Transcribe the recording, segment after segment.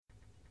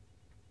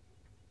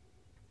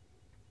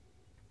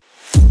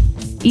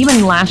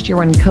even last year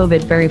when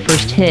COVID very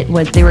first hit,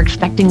 was they were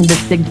expecting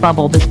this big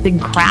bubble, this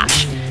big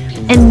crash.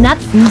 And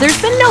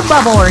there's been no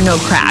bubble or no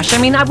crash. I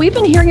mean, we've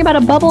been hearing about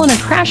a bubble and a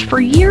crash for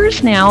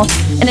years now.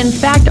 And in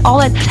fact, all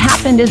that's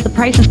happened is the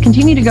prices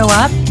continue to go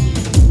up.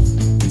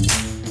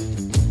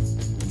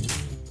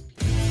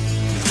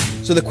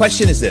 So the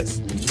question is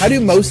this: how do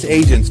most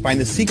agents find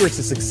the secrets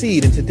to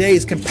succeed in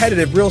today's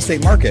competitive real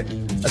estate market,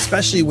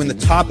 especially when the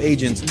top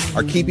agents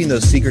are keeping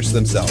those secrets to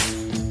themselves?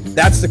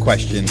 That's the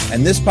question,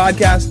 and this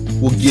podcast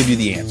will give you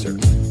the answer.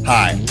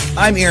 Hi,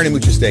 I'm Aaron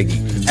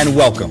Amuchastegui, and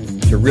welcome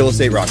to Real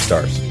Estate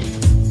Rockstars.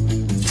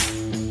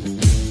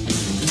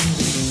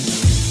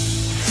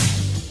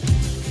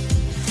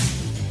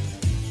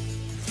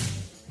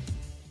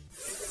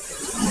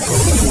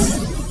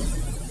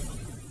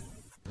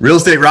 Real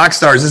Estate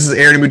Rockstars, this is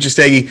Aaron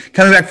Amuchastegui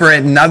coming back for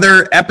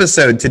another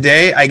episode.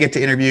 Today, I get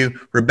to interview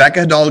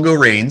Rebecca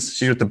Hidalgo-Raines.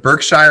 She's with the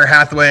Berkshire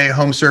Hathaway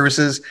Home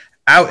Services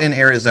out in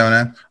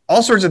Arizona.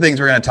 All sorts of things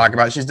we're going to talk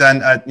about. She's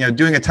done,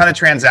 doing a ton of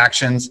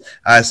transactions.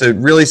 So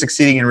really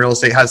succeeding in real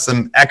estate, has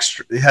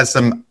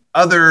some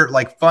other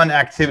like fun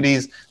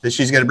activities that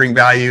she's going to bring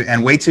value.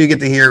 And wait till you get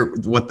to hear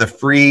what the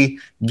free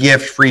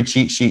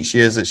cheat sheet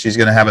that she's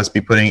going to have us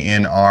be putting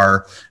in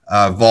our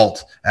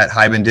vault at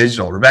Hiban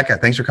Digital. Rebecca,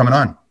 thanks for coming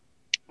on.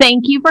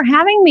 Thank you for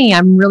having me.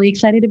 I'm really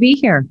excited to be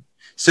here.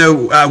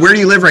 So where do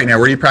you live right now?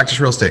 Where do you practice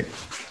real estate?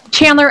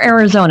 Chandler,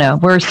 Arizona.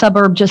 We're a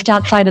suburb just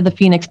outside of the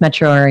Phoenix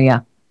metro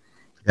area.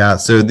 Yeah.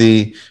 So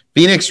the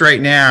Phoenix right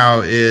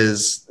now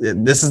is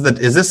this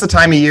the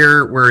time of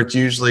year where it's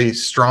usually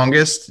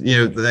strongest?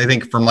 I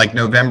think from like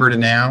November to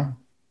now.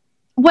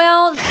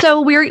 Well, so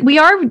we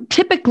are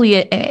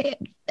typically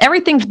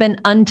everything's been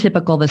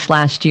untypical this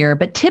last year,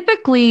 but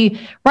typically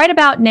right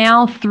about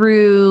now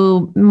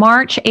through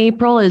March,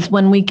 April is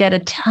when we get a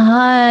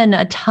ton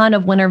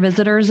of winter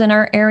visitors in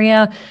our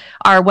area.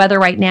 Our weather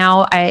right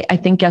now, I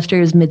think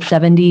yesterday was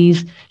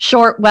mid-70s,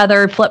 short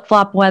weather,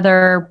 flip-flop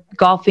weather,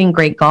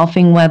 great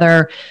golfing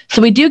weather.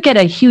 So we do get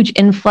a huge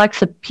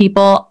influx of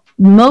people.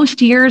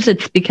 Most years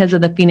it's because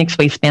of the Phoenix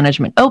Waste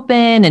Management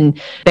Open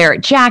and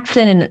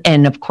Barrett-Jackson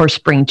and of course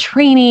spring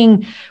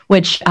training,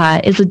 which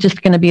is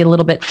just going to be a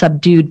little bit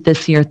subdued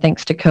this year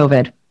thanks to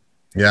COVID.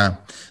 Yeah,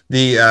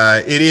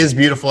 it is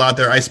beautiful out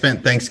there. I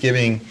spent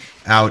Thanksgiving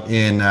out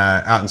in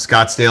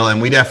Scottsdale,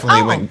 and we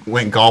definitely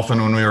went golfing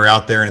when we were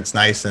out there, and it's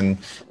nice. And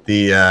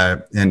we did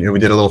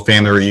a little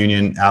family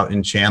reunion out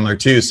in Chandler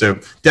too. So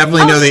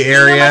definitely know the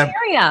area. Okay.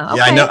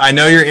 Yeah, I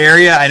know your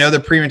area. I know the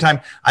premium time.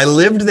 I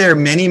lived there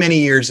many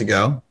years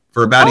ago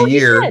for about a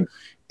year,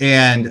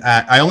 and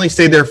I only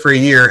stayed there for a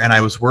year. And I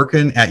was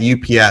working at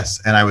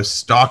UPS, and I was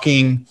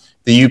stalking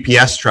the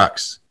UPS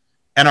trucks.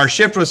 And our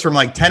shift was from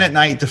like 10 at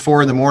night to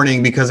 4 in the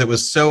morning because it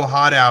was so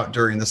hot out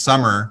during the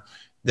summer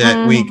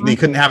that they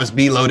couldn't have us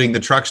be loading the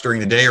trucks during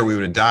the day or we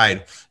would have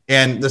died.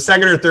 And the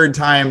second or third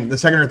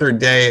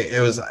day, it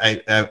was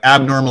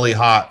abnormally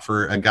hot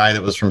for a guy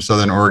that was from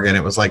Southern Oregon.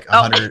 It was like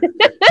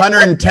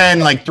 110,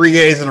 like 3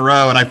 days in a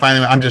row. And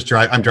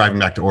I'm driving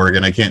back to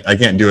Oregon. I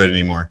can't do it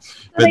anymore.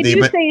 But they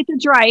say it's a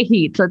dry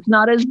heat, so it's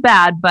not as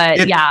bad,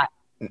 but yeah.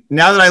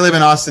 Now that I live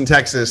in Austin,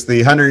 Texas, the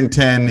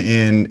 110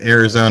 in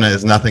Arizona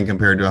is nothing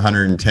compared to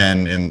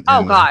 110 in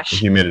the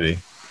humidity.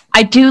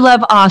 I do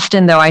love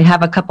Austin, though. I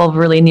have a couple of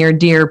really near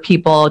dear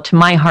people to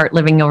my heart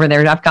living over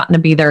there. I've gotten to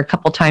be there a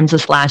couple times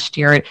this last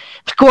year.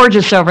 It's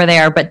gorgeous over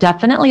there, but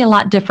definitely a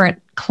lot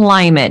different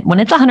climate. When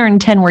it's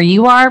 110 where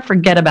you are,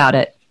 forget about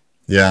it.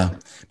 Yeah,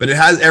 but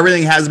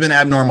everything has been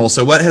abnormal.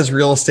 So what has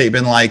real estate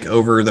been like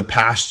over the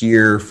past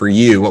year for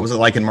you? What was it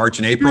like in March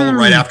and April,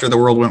 right after the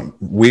world went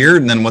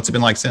weird? And then what's it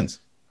been like since?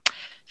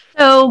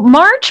 So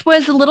March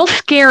was a little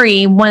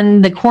scary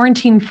when the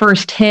quarantine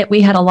first hit.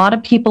 We had a lot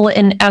of people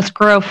in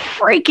escrow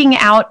freaking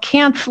out,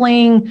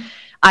 canceling.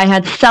 I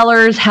had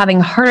sellers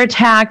having heart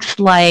attacks,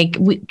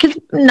 because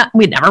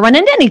we'd never run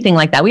into anything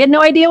like that. We had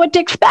no idea what to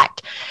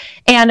expect.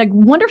 And a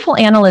wonderful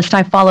analyst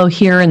I follow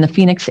here in the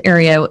Phoenix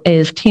area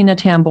is Tina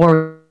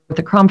Tambor with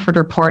the Cromford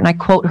Report, and I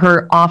quote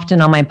her often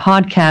on my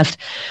podcast.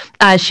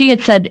 She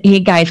had said, "Hey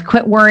guys,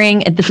 quit worrying.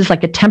 This is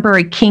like a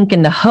temporary kink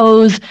in the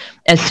hose.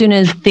 As soon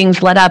as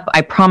things let up,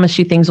 I promise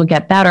you things will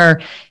get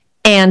better."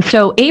 And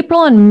so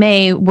April and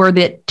May were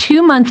the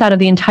 2 months out of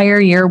the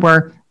entire year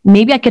where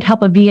maybe I could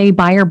help a VA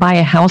buyer buy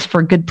a house for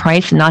a good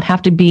price and not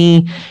have to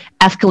be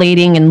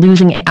escalating and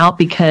losing out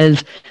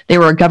because they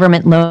were a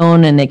government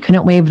loan and they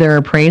couldn't waive their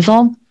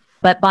appraisal.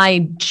 But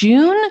by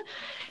June,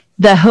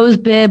 the hose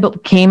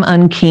bib came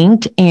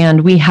unkinked, and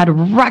we had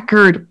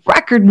record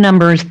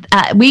numbers.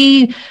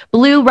 We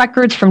blew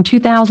records from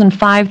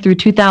 2005 through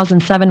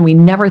 2007. We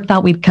never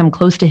thought we'd come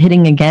close to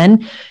hitting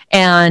again.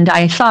 And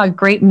I saw a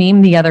great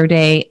meme the other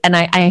day, and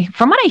I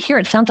from what I hear,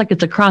 it sounds like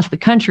it's across the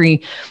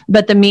country,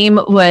 but the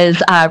meme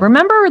was,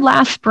 remember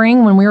last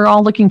spring when we were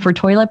all looking for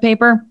toilet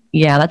paper?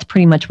 Yeah, that's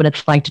pretty much what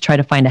it's like to try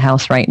to find a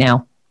house right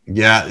now.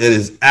 Yeah, it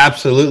is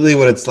absolutely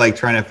what it's like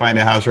trying to find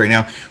a house right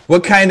now.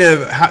 What kind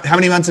of, how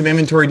many months of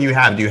inventory do you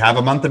have? Do you have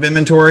a month of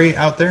inventory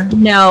out there?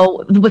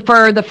 No,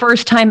 for the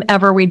first time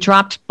ever, we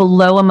dropped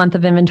below a month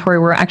of inventory.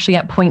 We're actually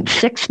at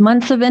 0.6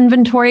 months of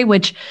inventory,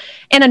 which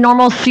in a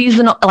normal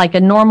season, like a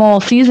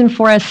normal season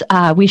for us,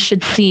 we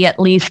should see at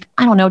least,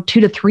 2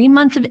 to 3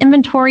 months of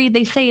inventory.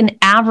 They say an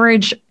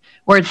average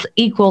where it's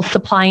equal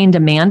supply and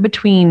demand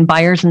between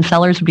buyers and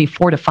sellers would be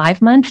 4 to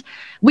 5 months.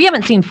 We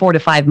haven't seen 4 to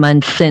 5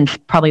 months since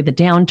probably the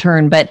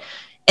downturn, but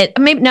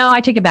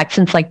I take it back.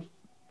 Since like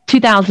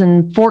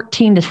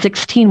 2014 to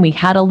 16, we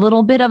had a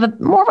little bit of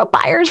more of a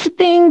buyer's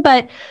thing,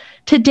 but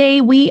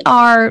today we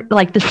are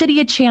like the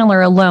city of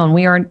Chandler alone.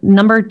 We are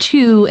number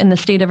 2 in the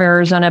state of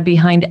Arizona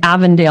behind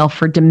Avondale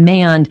for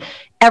demand.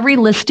 Every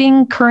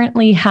listing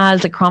currently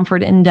has a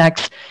Cromford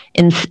index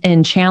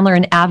in Chandler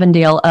and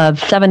Avondale of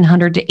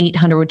 700 to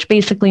 800, which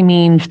basically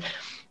means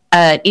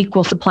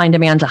equal supply and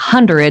demand is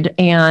 100,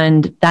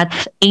 and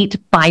that's 8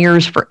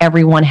 buyers for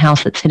every one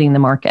house that's hitting the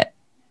market.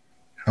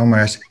 Oh my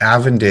gosh,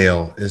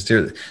 Avondale is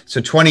there.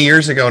 So 20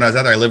 years ago when I was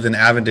out there, I lived in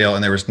Avondale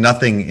and there was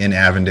nothing in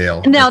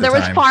Avondale. No, there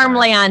was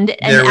farmland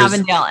in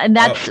Avondale, and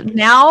that's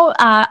now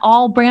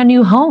all brand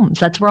new homes.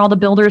 That's where all the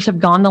builders have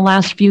gone the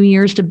last few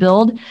years to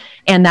build,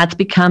 and that's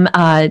become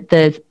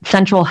the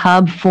central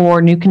hub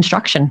for new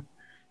construction.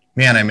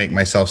 Man, I make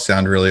myself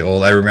sound really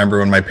old. I remember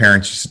when my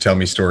parents used to tell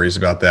me stories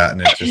about that,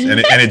 and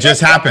it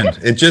just happened.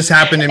 It just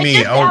happened to me.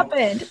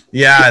 Happened.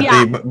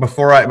 Yeah.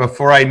 Before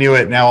I knew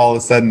it, now all of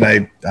a sudden,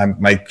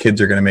 my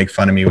kids are going to make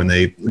fun of me when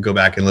they go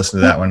back and listen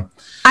to that one.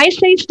 I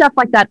say stuff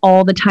like that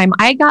all the time.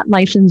 I got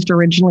licensed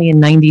originally in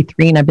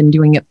 '93, and I've been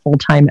doing it full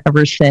time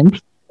ever since.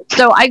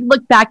 So I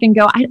look back and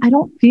go, I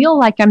don't feel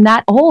like I'm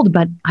that old,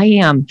 but I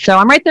am. So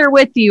I'm right there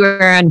with you,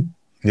 Aaron.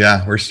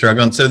 Yeah, we're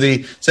struggling. So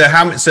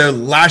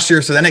last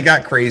year, so then it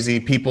got crazy.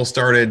 People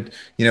started,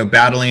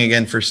 battling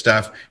again for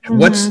stuff.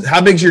 Mm-hmm. How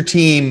big's your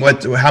team?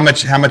 How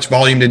much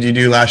volume did you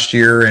do last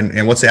year?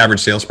 And what's the average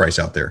sales price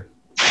out there?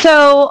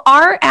 So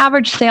our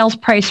average sales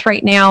price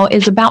right now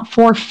is about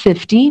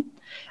 $450.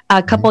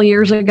 A couple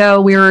years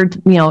ago, we were,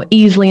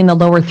 easily in the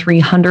lower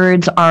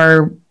 300s.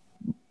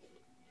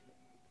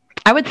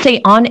 I would say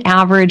on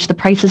average, the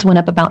prices went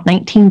up about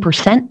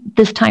 19%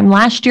 this time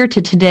last year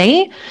to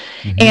today.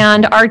 Mm-hmm.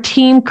 And our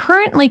team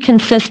currently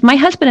consists, my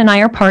husband and I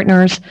are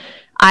partners.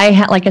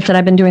 Like I said,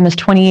 I've been doing this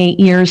 28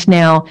 years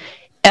now.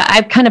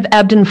 I've kind of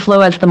ebbed and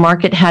flow as the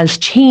market has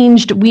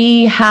changed.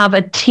 We have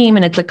a team,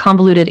 and it's a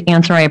convoluted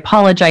answer. I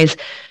apologize,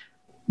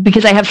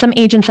 because I have some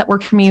agents that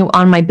work for me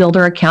on my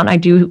builder account. I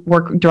do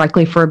work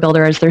directly for a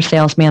builder as their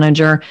sales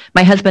manager.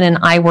 My husband and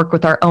I work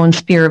with our own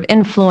sphere of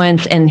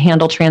influence and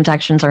handle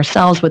transactions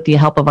ourselves with the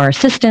help of our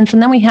assistants.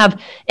 And then we have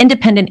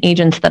independent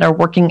agents that are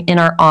working in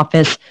our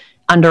office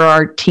under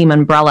our team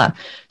umbrella.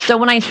 So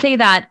when I say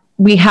that,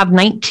 we have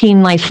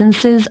 19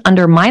 licenses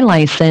under my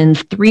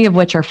license, 3 of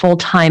which are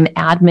full-time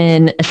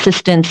admin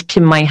assistants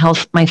to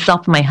myself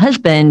and my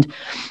husband.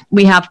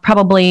 We have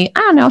probably,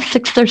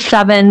 6 or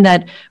 7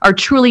 that are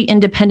truly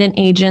independent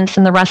agents,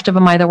 and the rest of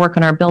them either work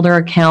on our builder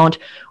account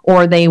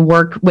or they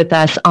work with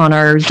us on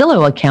our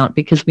Zillow account,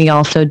 because we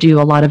also do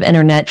a lot of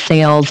internet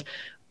sales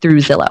through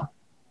Zillow.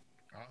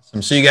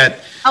 So you got.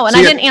 Oh, and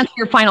I didn't answer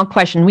your final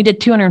question. We did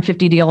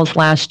 250 deals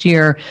last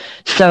year,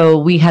 so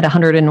we had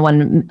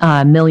 101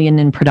 million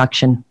in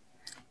production.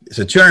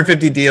 So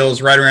 250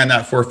 deals, right around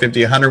that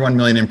 450, 101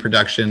 million in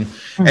production,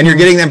 mm-hmm. and you're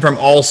getting them from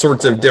all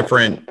sorts of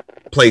different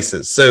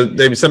places. So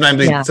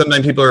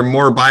sometimes people are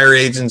more buyer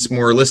agents,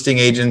 more listing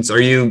agents.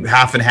 Are you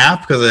half and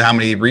half because of how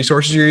many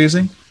resources you're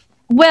using?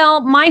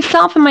 Well,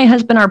 myself and my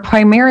husband are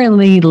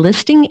primarily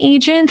listing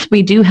agents.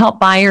 We do help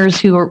buyers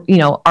who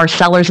are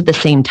sellers at the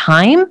same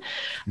time.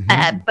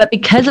 Mm-hmm. But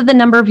because of the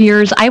number of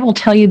years, I will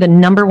tell you the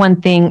number one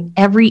thing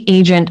every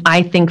agent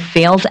I think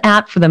fails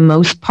at for the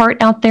most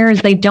part out there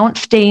is they don't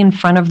stay in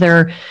front of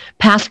their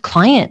past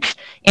clients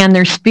and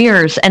their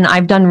spheres. And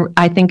I've done,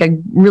 I think, a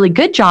really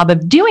good job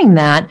of doing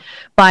that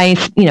by,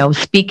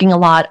 speaking a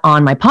lot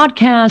on my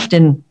podcast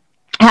and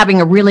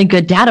having a really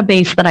good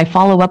database that I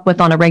follow up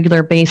with on a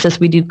regular basis.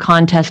 We do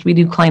contests, we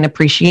do client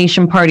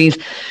appreciation parties,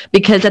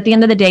 because at the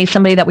end of the day,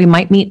 somebody that we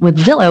might meet with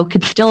Zillow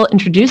could still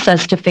introduce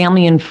us to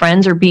family and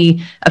friends or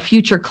be a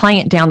future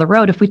client down the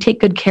road if we take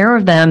good care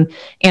of them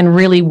and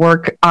really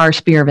work our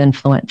sphere of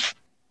influence.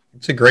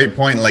 It's a great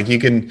point. Like, you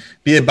can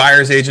be a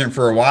buyer's agent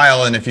for a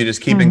while, and if you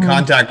just keep in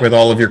contact with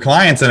all of your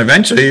clients, then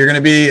eventually you're going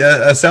to be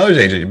a seller's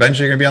agent.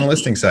 Eventually you're going to be on the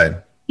listing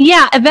side.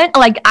 Yeah,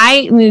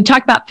 when you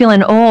talk about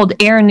feeling old,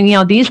 Aaron,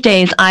 these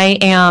days I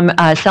am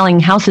selling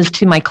houses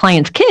to my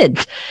clients'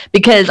 kids,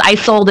 because I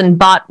sold and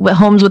bought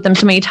homes with them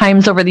so many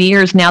times over the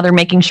years. Now they're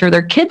making sure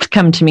their kids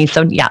come to me.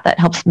 So yeah, that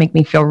helps make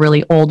me feel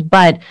really old,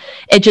 but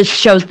it just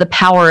shows the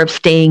power of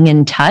staying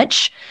in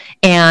touch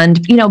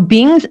and,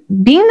 being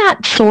that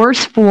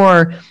source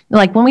for,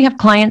 like, when we have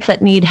clients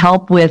that need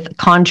help with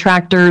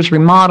contractors,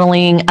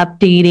 remodeling,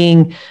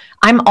 updating,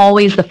 I'm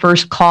always the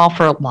first call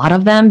for a lot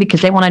of them because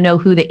they want to know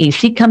who the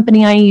AC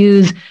company I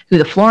use, who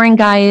the flooring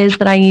guy is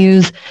that I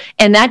use.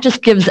 And that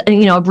just gives,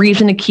 a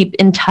reason to keep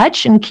in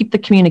touch and keep the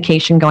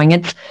communication going.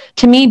 It's,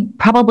 to me,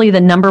 probably the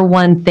number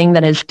one thing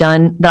that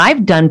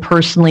I've done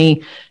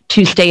personally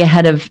to stay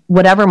ahead of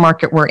whatever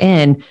market we're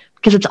in,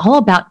 because it's all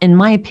about, in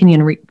my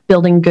opinion,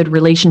 building good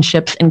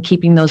relationships and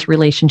keeping those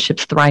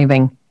relationships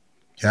thriving.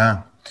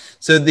 Yeah.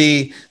 So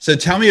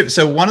tell me,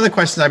 one of the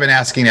questions I've been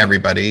asking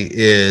everybody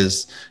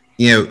is,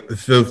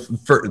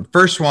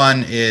 first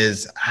one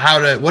is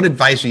what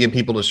advice do you give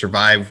people to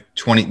survive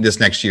this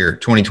next year,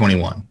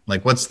 2021?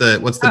 Like what's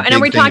the and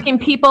are we talking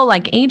people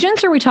like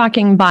agents, or are we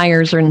talking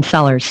buyers and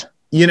sellers?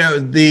 You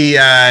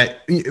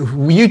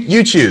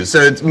choose. So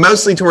it's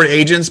mostly toward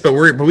agents, but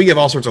we give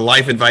all sorts of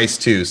life advice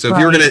too. So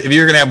if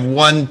you're gonna have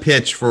one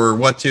pitch for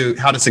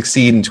how to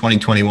succeed in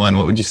 2021,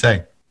 what would you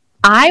say?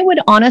 I would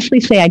honestly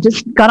say I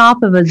just got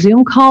off of a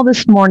Zoom call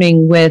this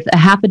morning with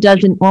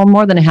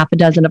more than a half a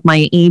dozen of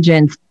my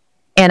agents.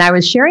 And I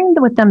was sharing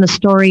with them the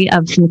story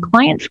of some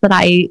clients that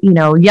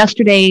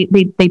yesterday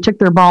they took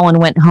their ball and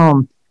went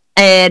home.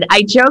 And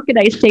I joke and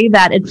I say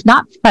that it's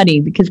not funny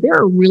because they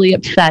were really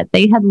upset.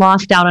 They had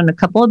lost out on a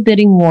couple of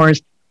bidding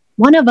wars,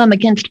 one of them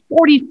against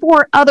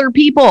 44 other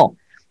people.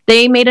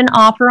 They made an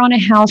offer on a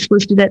house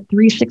listed at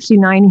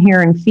 $369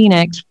 here in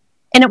Phoenix,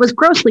 and it was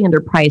grossly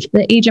underpriced.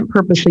 The agent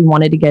purposely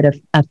wanted to get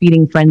a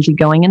feeding frenzy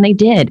going, and they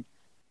did.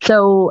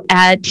 So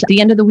at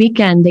the end of the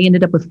weekend, they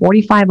ended up with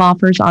 45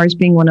 offers, ours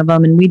being one of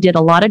them. And we did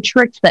a lot of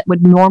tricks that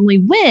would normally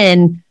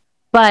win,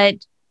 but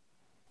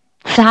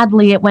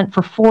sadly it went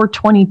for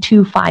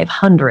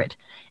 $422,500.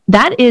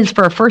 That is,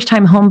 for a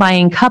first-time home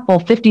buying couple,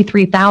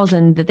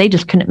 $53,000 that they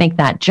just couldn't make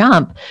that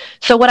jump.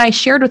 So what I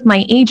shared with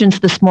my agents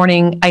this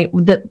morning,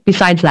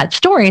 besides that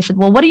story, I said,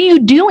 well, what are you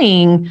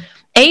doing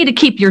to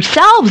keep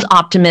yourselves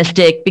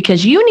optimistic,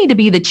 because you need to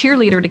be the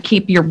cheerleader to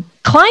keep your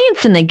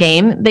clients in the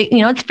game.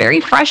 It's very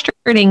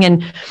frustrating,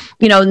 and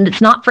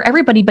it's not for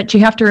everybody, but you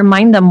have to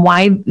remind them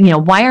why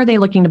are they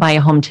looking to buy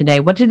a home today?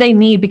 What do they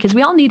need? Because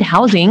we all need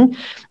housing.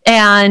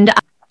 And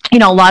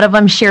a lot of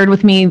them shared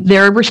with me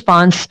their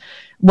response.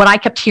 What I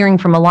kept hearing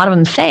from a lot of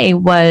them say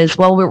was,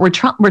 well, we're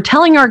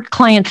telling our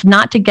clients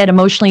not to get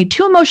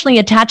too emotionally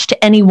attached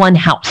to any one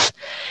house,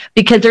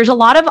 because there's a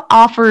lot of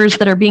offers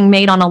that are being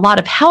made on a lot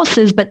of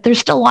houses, but there's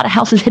still a lot of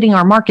houses hitting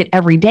our market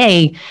every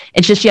day.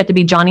 It's just you have to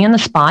be Johnny on the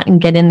spot and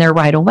get in there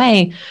right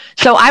away.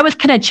 So I was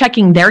kind of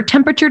checking their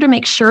temperature to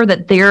make sure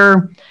that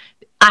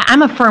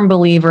I'm a firm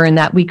believer in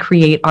that we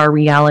create our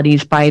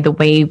realities by the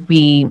way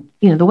we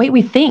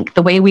think,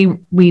 the way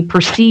we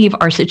perceive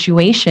our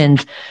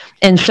situations.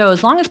 And so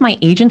as long as my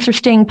agents are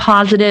staying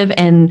positive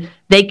and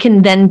they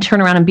can then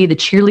turn around and be the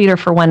cheerleader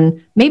for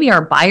when maybe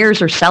our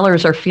buyers or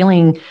sellers are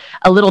feeling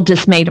a little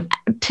dismayed.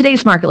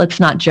 Today's market, let's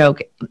not joke.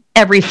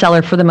 Every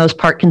seller, for the most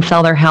part, can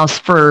sell their house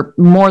for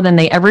more than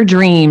they ever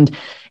dreamed.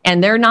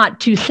 And they're not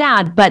too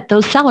sad, but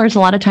those sellers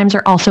a lot of times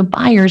are also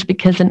buyers,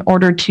 because in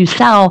order to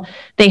sell,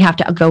 they have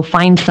to go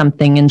find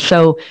something. And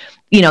so,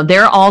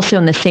 they're also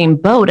in the same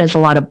boat as a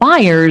lot of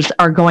buyers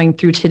are going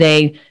through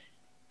today,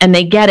 and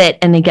they get it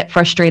and they get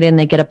frustrated and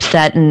they get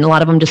upset. And a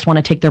lot of them just want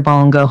to take their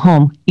ball and go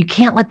home. You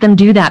can't let them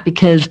do that,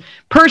 because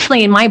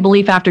personally, in my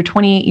belief, after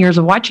 28 years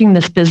of watching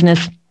this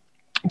business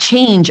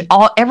change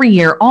every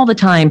year, all the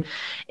time,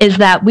 is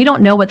that we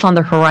don't know what's on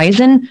the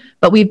horizon,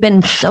 but we've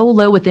been so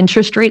low with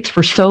interest rates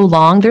for so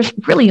long. There's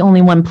really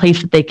only one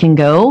place that they can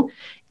go.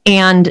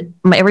 And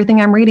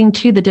everything I'm reading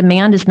too, the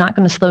demand is not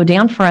going to slow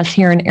down for us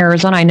here in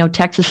Arizona. I know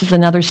Texas is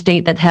another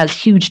state that has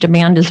huge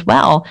demand as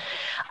well.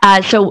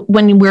 So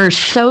when we're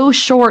so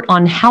short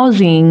on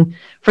housing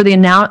for the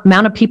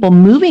amount of people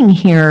moving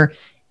here,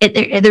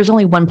 there's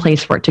only one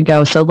place for it to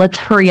go. So let's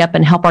hurry up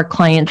and help our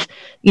clients,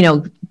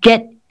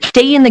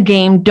 stay in the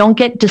game, don't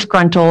get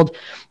disgruntled,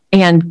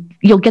 and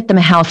you'll get them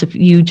a house if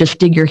you just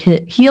dig your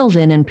heels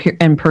in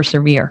and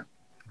persevere.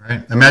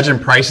 Right. Imagine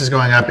prices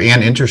going up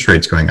and interest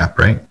rates going up,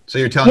 right? So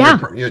you're telling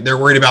me they're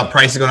worried about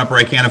prices going up, or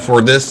I can't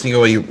afford this. You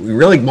go, you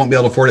really won't be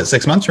able to afford it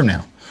 6 months from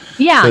now.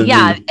 Yeah,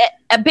 so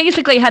I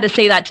basically had to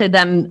say that to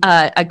them,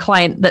 a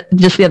client that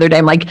just the other day.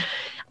 I'm like,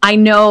 I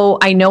know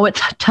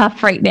it's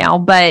tough right now,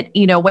 but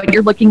what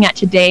you're looking at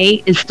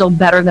today is still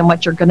better than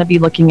what you're going to be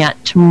looking at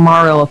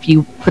tomorrow if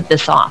you put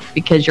this off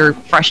because you're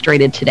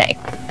frustrated today.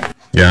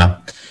 Yeah.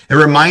 It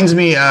reminds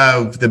me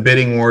of the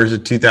bidding wars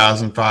of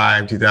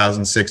 2005,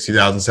 2006,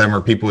 2007, where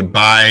people would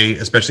buy,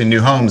 especially new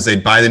homes,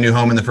 they'd buy the new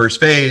home in the first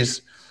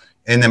phase.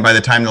 And then by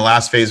the time the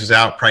last phase was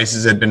out,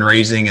 prices had been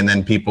raising, and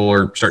then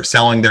people start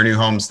selling their new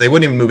homes. They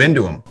wouldn't even move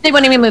into them. They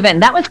wouldn't even move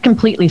in. That was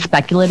completely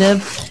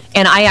speculative.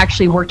 And I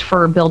actually worked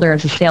for a builder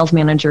as a sales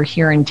manager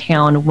here in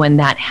town when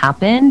that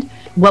happened.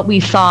 What we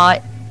saw,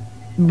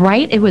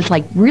 it was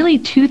like really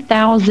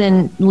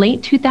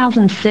late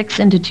 2006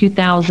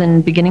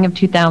 into beginning of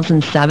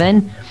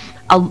 2007.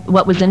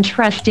 What was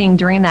interesting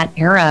during that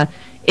era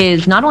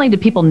is not only did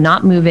people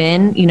not move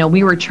in,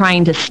 we were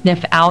trying to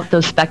sniff out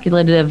those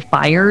speculative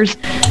buyers.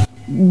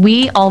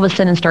 we all of a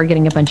sudden started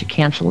getting a bunch of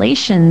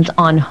cancellations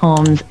on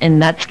homes,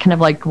 and that's kind of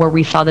like where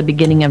we saw the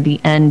beginning of the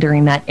end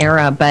during that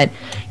era. But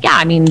yeah,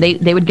 I mean,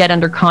 they would get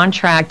under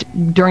contract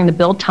during the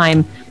build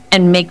time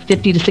and make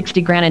 50 to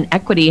 60 grand in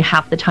equity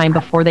half the time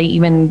before they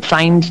even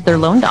signed their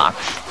loan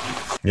docs.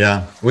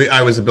 Yeah,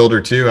 I was a builder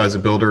too. I was a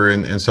builder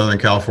in Southern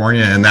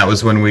California, and that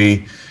was when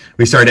we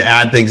started to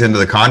add things into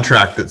the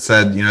contract that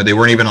said, they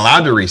weren't even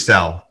allowed to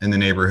resell in the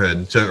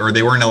neighborhood, or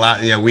they weren't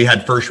allowed. We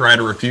had first right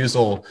of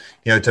refusal,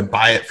 to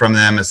buy it from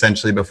them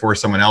essentially before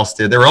someone else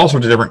did. There were all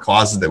sorts of different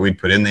clauses that we'd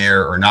put in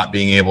there, or not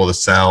being able to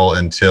sell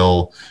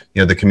until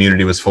the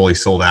community was fully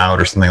sold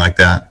out, or something like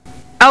that.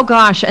 Oh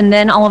gosh, and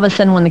then all of a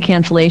sudden when the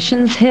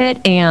cancellations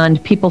hit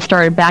and people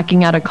started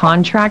backing out of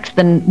contracts,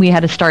 then we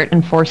had to start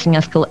enforcing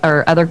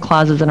or other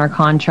clauses in our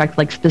contract,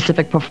 like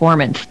specific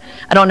performance.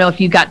 I don't know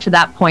if you got to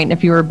that point,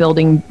 if you were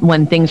building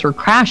when things were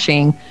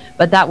crashing,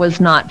 but that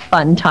was not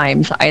fun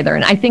times either.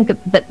 And I think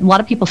that a lot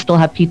of people still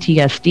have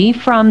PTSD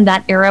from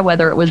that era,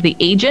 whether it was the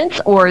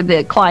agents or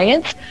the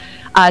clients.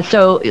 I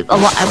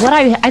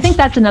think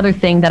that's another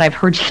thing that I've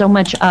heard so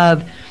much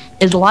of,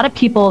 is a lot of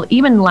people,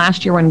 even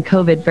last year when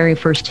COVID very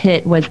first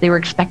hit, was they were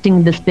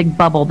expecting this big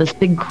bubble, this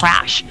big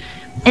crash.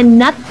 And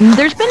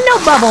there's been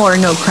no bubble or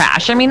no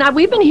crash. I mean,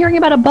 we've been hearing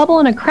about a bubble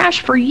and a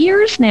crash for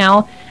years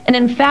now. And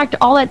in fact,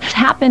 all that's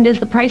happened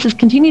is the prices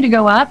continue to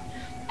go up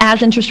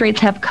as interest rates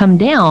have come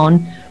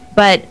down.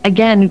 But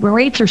again,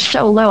 rates are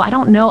so low. I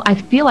don't know. I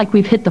feel like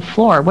we've hit the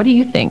floor. What do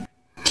you think?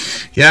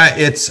 Yeah,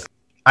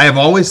 I have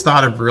always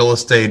thought of real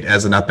estate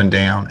as an up and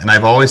down. And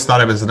I've always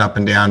thought of it as an up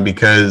and down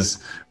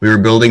because we were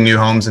building new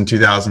homes in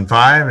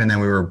 2005, and then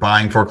we were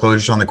buying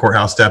foreclosures on the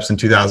courthouse steps in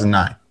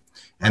 2009.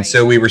 And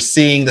so we were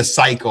seeing the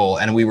cycle,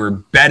 and we were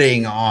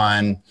betting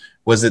on,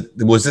 was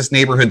this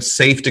neighborhood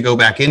safe to go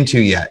back into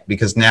yet?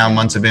 Because now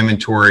months of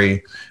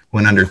inventory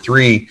went under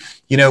 3.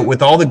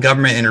 With all the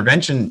government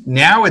intervention,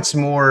 now it's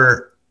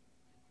more,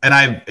 and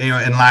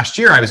and last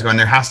year I was going,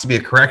 there has to be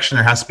a correction.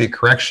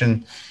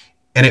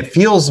 And it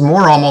feels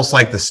more almost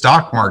like the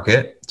stock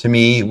market to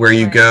me, where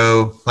you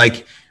go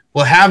like,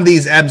 we'll have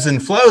these ebbs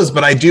and flows,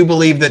 but I do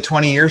believe that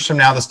 20 years from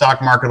now, the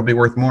stock market will be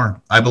worth more.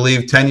 I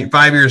believe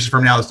 5 years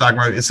from now, the stock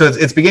market. So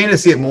it's beginning to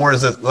see it more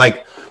as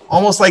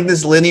almost like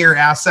this linear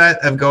asset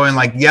of going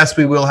like, yes,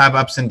 we will have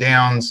ups and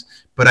downs,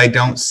 but I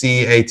don't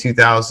see a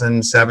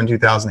 2007,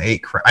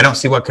 2008. I don't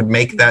see what could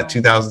make that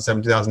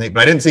 2007, 2008,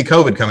 but I didn't see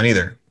COVID coming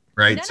either.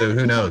 Right. So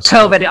who knows?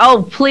 COVID.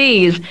 Oh,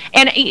 please.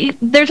 And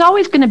there's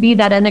always going to be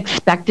that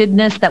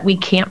unexpectedness that we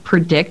can't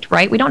predict,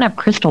 right? We don't have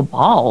crystal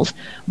balls,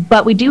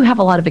 but we do have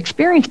a lot of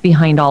experience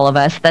behind all of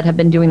us that have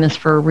been doing this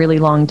for a really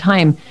long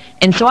time.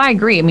 And so I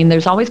agree. I mean,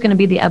 there's always going to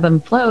be the ebb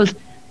and flows,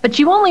 but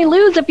you only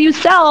lose if you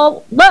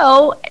sell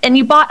low and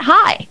you bought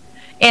high.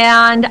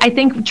 And I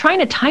think trying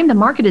to time the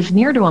market is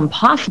near to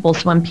impossible.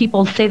 So when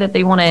people say that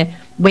they want to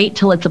wait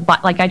till it's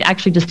like I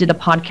actually just did a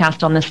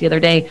podcast on this the other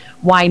day,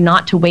 why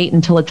not to wait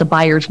until it's a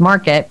buyer's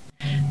market?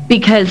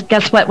 Because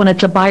guess what? When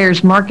it's a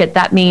buyer's market,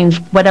 that means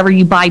whatever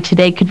you buy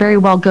today could very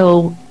well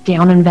go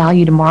down in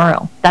value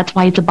tomorrow. That's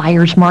why it's a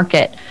buyer's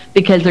market,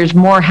 because there's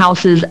more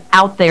houses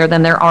out there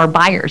than there are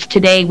buyers.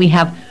 Today we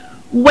have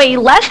way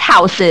less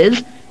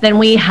houses than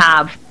we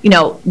have,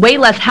 way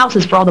less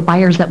houses for all the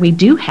buyers that we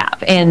do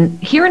have. And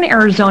here in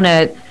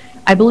Arizona,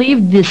 I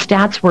believe the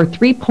stats were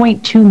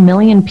 3.2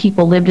 million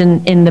people lived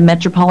in the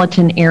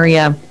metropolitan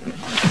area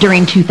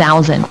during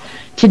 2000.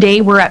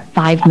 Today, we're at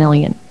 5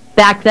 million.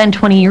 Back then,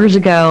 20 years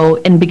ago,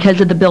 and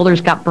because of the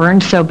builders got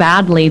burned so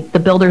badly, the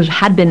builders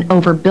had been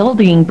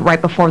overbuilding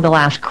right before the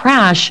last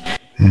crash.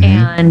 Mm-hmm.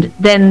 And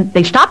then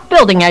they stopped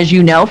building, as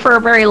you know, for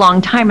a very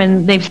long time.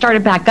 And they've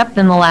started back up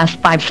in the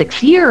last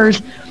 5-6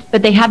 years.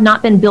 But they have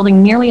not been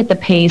building nearly at the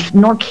pace,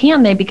 nor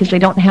can they, because they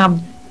don't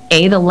have,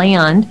 the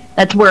land.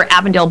 That's where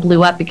Avondale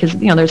blew up, because,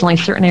 there's only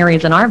certain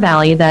areas in our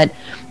valley that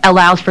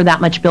allows for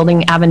that much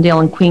building.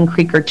 Avondale and Queen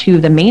Creek are two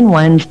of the main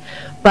ones.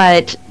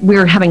 But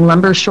we're having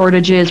lumber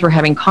shortages, we're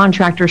having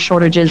contractor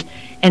shortages,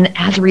 and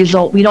as a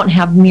result, we don't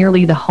have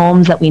nearly the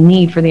homes that we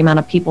need for the amount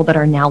of people that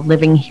are now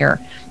living here.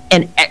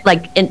 And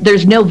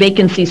there's no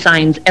vacancy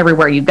signs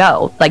everywhere you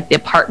go. Like, the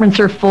apartments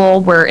are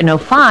full, where in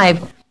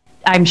 2005,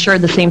 I'm sure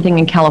the same thing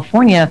in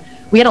California,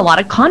 we had a lot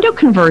of condo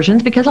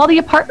conversions because all the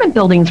apartment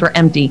buildings were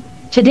empty.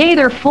 Today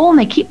they're full, and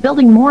they keep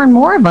building more and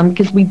more of them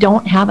because we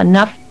don't have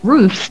enough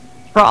roofs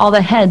for all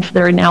the heads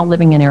that are now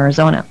living in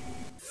Arizona.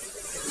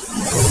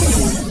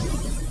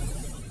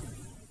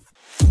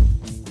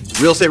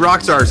 Real Estate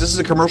Rockstars, this is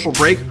a commercial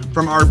break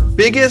from our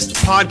biggest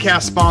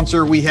podcast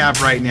sponsor we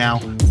have right now,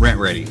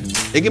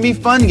 RentRedi. It can be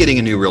fun getting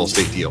a new real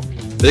estate deal,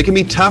 but it can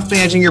be tough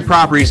managing your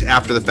properties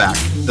after the fact,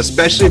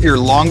 especially if you're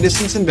long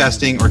distance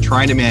investing or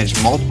trying to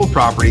manage multiple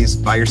properties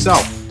by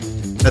yourself.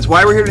 That's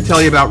why we're here to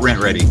tell you about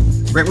RentRedi.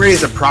 RentRedi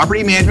is a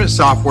property management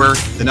software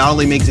that not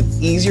only makes it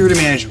easier to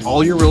manage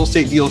all your real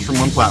estate deals from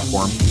one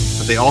platform,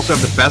 but they also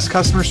have the best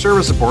customer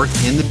service support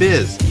in the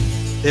biz.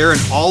 They're an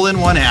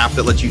all-in-one app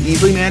that lets you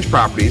easily manage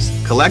properties,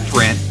 collect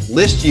rent,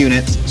 list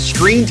units,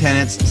 screen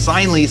tenants,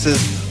 sign leases,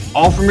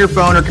 all from your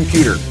phone or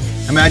computer.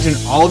 Imagine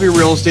all of your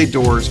real estate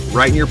doors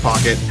right in your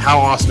pocket. How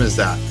awesome is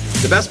that?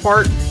 The best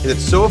part is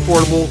it's so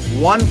affordable,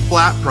 one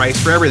flat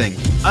price for everything.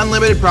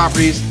 Unlimited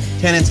properties,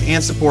 tenants,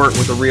 and support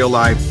with a real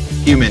live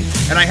human.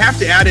 And I have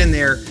to add in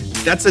there,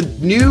 that's a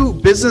new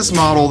business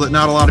model that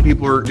not a lot of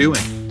people are doing.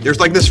 There's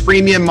like this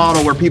freemium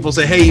model where people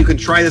say, hey, you can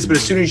try this, but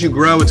as soon as you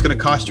grow, it's going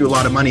to cost you a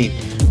lot of money.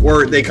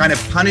 Or they kind of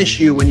punish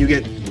you when you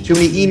get too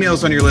many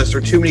emails on your list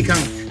or too many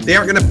companies. They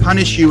aren't going to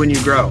punish you when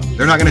you grow.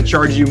 They're not going to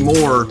charge you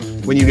more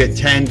when you get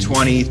 10,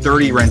 20,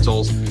 30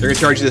 rentals. They're going to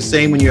charge you the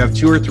same when you have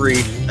 2 or 3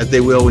 as they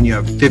will when you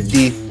have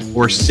 50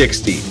 or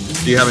 60.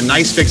 So you have a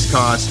nice fixed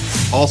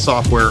cost, all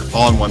software,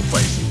 all in one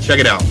place. Check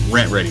it out,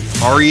 RentRedi,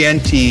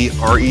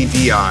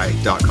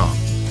 RentRedi.com.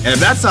 And if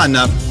that's not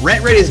enough,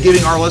 RentRedi is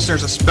giving our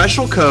listeners a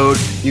special code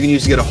you can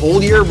use to get a whole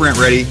year of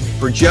RentRedi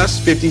for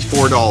just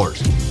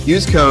 $54.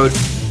 Use code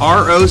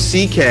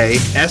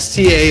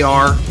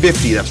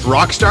ROCKSTAR50, that's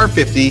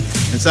Rockstar50,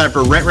 and sign up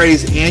for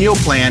RentRedi's annual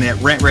plan at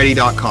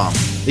RentRedi.com.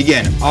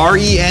 Again,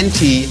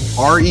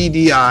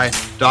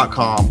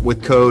 RentRedi.com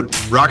with code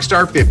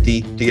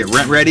Rockstar50 to get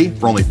RentRedi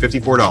for only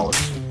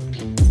 $54.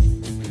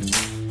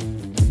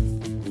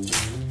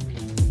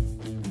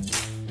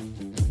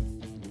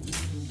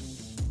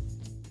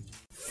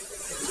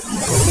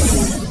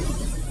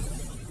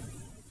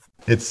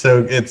 It's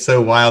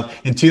so wild.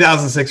 In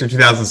 2006 or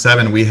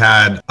 2007, we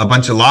had a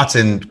bunch of lots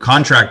in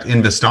contract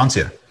in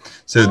Vistancia.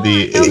 So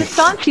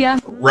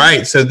Vistancia.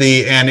 Right. So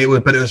it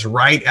was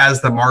right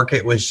as the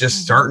market was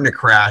just starting to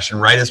crash,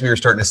 and right as we were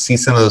starting to see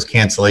some of those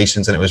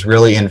cancellations, and it was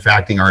really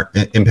impacting our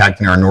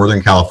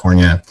Northern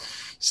California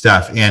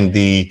stuff. And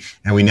we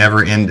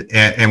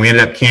ended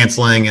up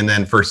canceling. And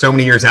then for so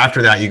many years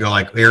after that, you go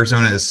like,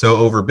 Arizona is so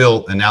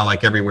overbuilt, and now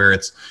like everywhere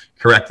it's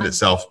corrected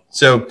itself.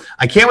 So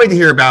I can't wait to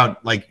hear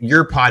about like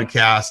your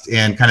podcast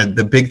and kind of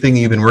the big thing that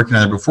you've been working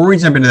on. Before we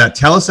jump into that,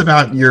 tell us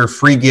about your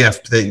free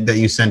gift that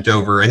you sent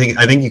over. I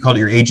think you called it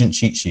your agent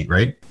cheat sheet,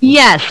 right?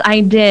 Yes,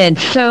 I did.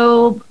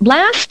 So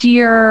last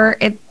year,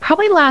 I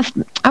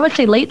would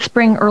say late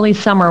spring, early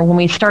summer, when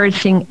we started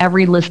seeing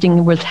every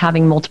listing was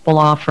having multiple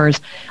offers,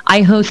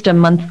 I host a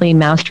monthly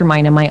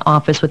mastermind in my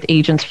office with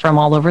agents from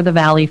all over the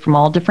valley, from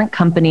all different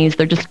companies.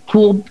 They're just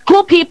cool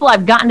people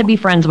I've gotten to be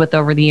friends with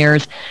over the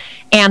years.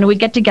 And we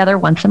get together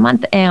once a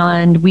month,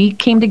 and we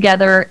came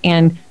together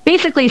and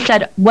basically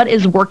said, what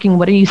is working?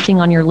 What are you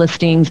seeing on your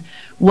listings?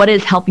 What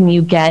is helping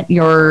you get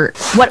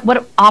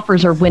what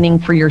offers are winning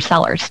for your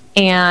sellers?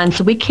 And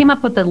so we came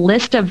up with a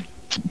list of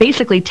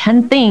basically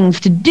 10 things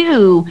to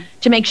do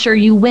to make sure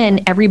you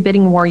win every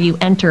bidding war you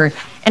enter.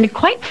 And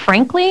quite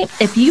frankly,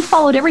 if you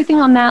followed everything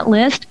on that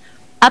list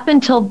up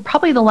until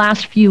probably the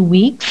last few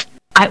weeks,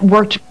 I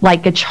worked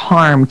like a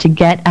charm to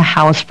get a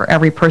house for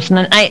every person.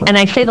 And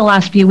I say the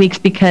last few weeks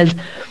because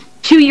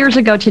 2 years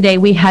ago today,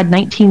 we had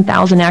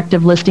 19,000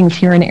 active listings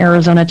here in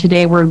Arizona.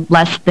 Today, we're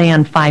less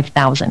than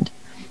 5,000.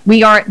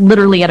 We are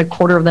literally at a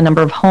quarter of the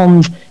number of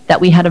homes that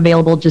we had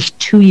available just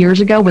 2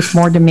 years ago with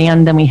more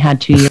demand than we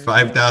had 2 years ago.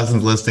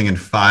 5,000 listing and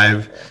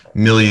 5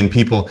 million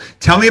people.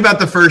 Tell me about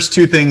the first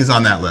 2 things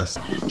on that list.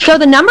 So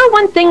the number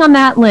one thing on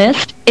that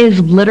list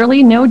is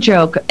literally no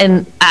joke,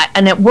 and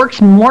it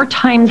works more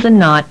times than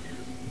not.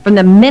 From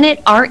the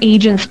minute our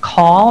agents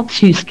call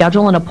to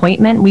schedule an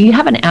appointment, we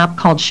have an app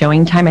called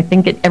Showing Time. I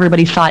think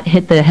everybody saw it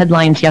hit the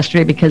headlines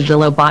yesterday because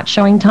Zillow bought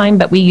Showing Time,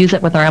 but we use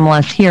it with our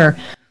MLS here.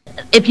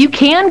 If you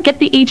can, get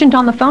the agent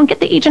on the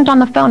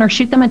phone or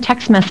shoot them a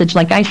text message.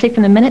 Like I say,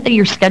 from the minute that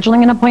you're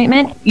scheduling an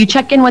appointment, you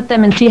check in with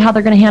them and see how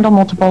they're going to handle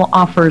multiple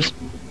offers.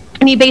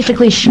 And you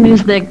basically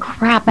schmooze the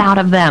crap out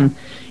of them.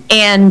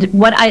 And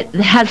what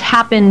has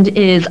happened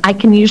is I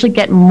can usually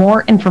get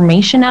more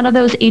information out of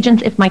those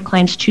agents if my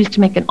clients choose to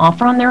make an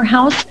offer on their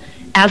house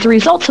as a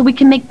result, so we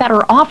can make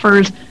better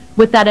offers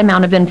with that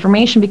amount of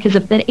information. Because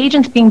if the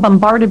agent's being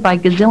bombarded by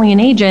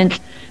gazillion agents,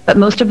 but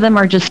most of them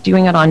are just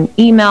doing it on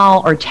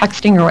email or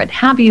texting or what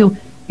have you,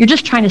 you're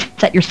just trying to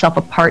set yourself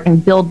apart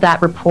and build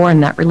that rapport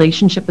and that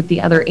relationship with the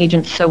other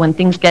agents. So when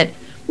things get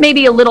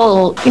maybe a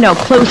little,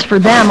 close for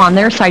them on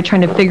their side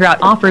trying to figure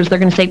out offers, they're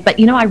going to say, but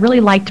I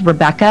really liked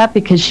Rebecca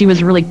because she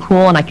was really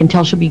cool and I can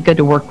tell she'll be good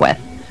to work with.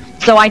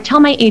 So I tell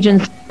my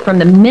agents, from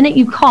the minute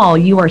you call,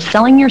 you are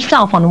selling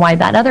yourself on why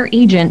that other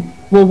agent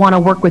will want to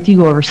work with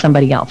you over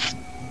somebody else.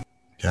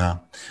 Yeah.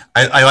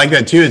 I like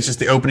that too. It's just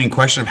the opening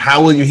question of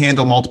how will you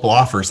handle multiple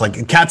offers?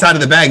 Like cat's out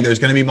of the bag. There's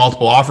going to be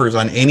multiple offers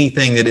on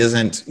anything that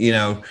isn't,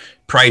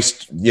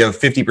 priced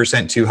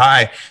 50% too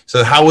high.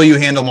 So how will you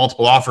handle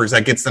multiple offers?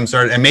 That gets them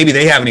started, and maybe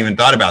they haven't even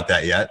thought about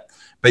that yet,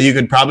 but you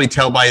could probably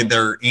tell by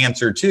their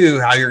answer too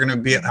how you're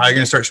going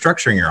to start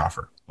structuring your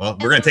offer. Well,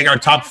 we're going to take our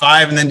top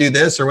 5 and then do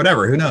this or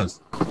whatever. Who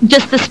knows?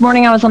 Just this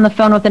morning, I was on the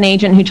phone with an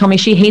agent who told me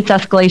she hates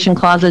escalation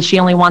clauses. She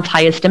only wants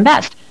highest and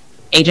best.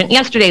 Agent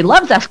yesterday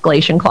loves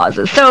escalation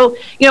clauses. So,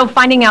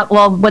 finding out,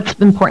 what's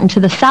important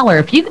to the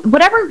seller.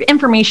 Whatever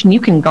information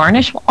you can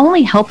garnish will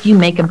only help you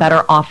make a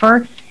better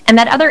offer. And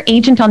that other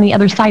agent on the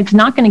other side is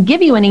not going to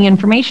give you any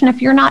information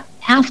if you're not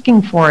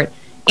asking for it.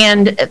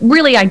 And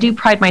really, I do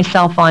pride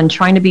myself on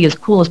trying to be as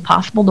cool as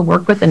possible to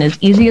work with and as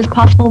easy as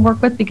possible to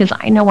work with, because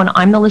I know when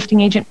I'm the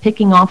listing agent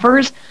picking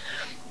offers,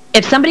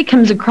 if somebody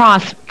comes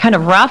across kind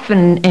of rough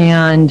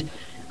and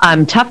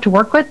tough to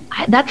work with,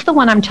 that's the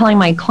one I'm telling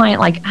my client,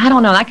 like, I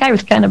don't know, that guy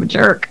was kind of a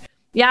jerk.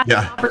 Yeah. The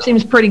offer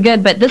seems pretty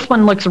good, but this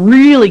one looks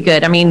really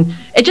good. I mean,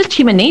 it's just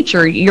human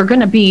nature. You're going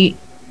to be,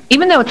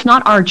 even though it's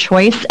not our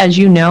choice, as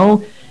you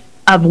know,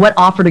 of what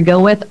offer to go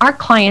with, our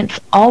clients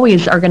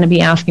always are going to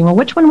be asking, well,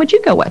 which one would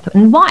you go with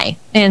and why?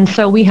 And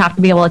so we have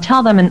to be able to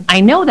tell them. And I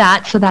know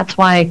that. So that's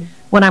why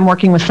when I'm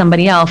working with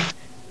somebody else,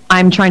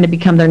 I'm trying to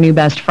become their new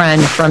best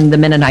friend from the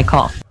minute I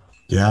call.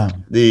 Yeah.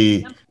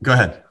 Go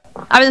ahead.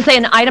 I was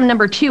saying item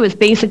number 2 is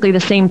basically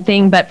the same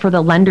thing, but for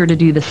the lender to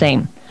do the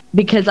same.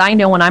 Because I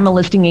know when I'm a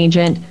listing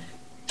agent,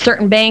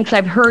 certain banks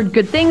I've heard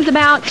good things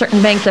about,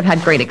 certain banks I've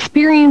had great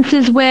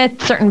experiences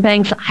with, certain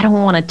banks I don't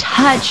want to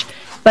touch.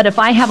 But if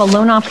I have a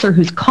loan officer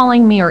who's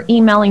calling me or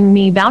emailing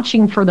me,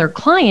 vouching for their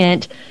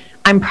client,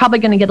 I'm probably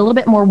going to get a little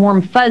bit more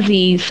warm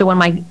fuzzy. So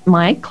when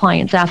my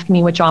clients ask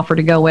me which offer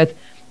to go with,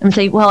 and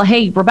say, well,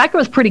 hey, Rebecca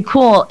was pretty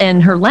cool.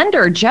 And her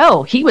lender,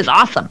 Joe, he was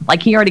awesome.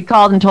 Like, he already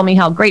called and told me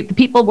how great the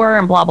people were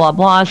and blah, blah,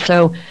 blah.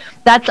 So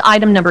that's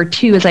item number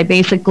 2 is I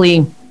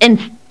basically, and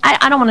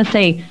I don't want to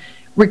say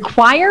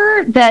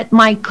require that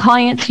my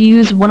clients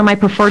use one of my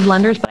preferred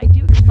lenders, but I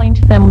do explain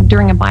to them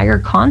during a buyer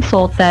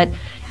consult that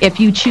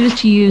if you choose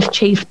to use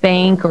Chase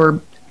Bank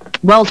or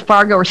Wells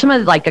Fargo or some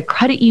of like a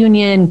credit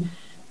union,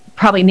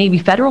 probably Navy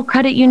Federal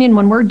Credit Union,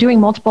 when we're doing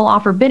multiple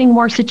offer bidding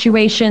war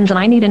situations and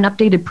I need an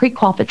updated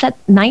pre-qual, if it's at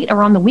night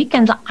or on the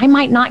weekends, I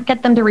might not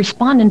get them to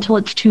respond until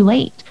it's too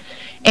late.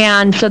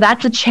 And so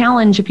that's a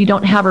challenge if you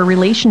don't have a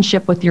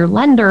relationship with your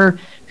lender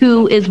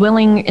who is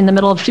willing in the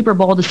middle of Super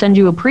Bowl to send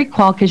you a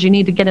pre-qual because you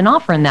need to get an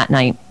offer in that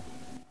night.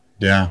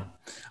 Yeah.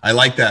 I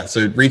like that.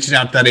 So reaching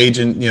out to that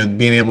agent,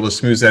 being able to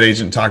smooth that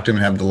agent, talk to them,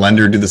 and have the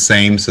lender do the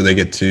same so they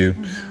get to,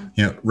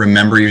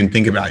 remember you and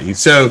think about you.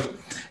 So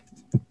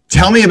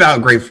tell me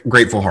about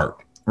Grateful Heart,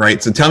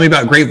 right? So tell me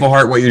about Grateful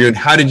Heart, what you're doing.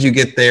 How did you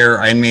get there?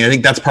 I mean, I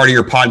think that's part of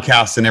your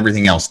podcast and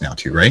everything else now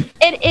too, right?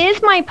 It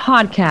is my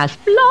podcast.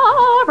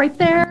 Blah, right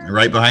there.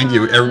 Right behind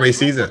you. Everybody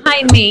sees it.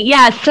 Behind me.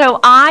 Yeah. So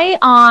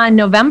on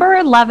November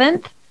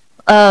 11th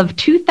of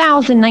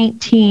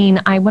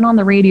 2019, I went on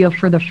the radio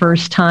for the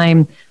first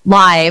time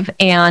live,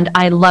 and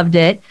I loved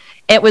it.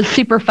 It was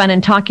super fun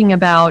and talking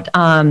about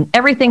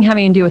everything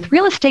having to do with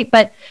real estate,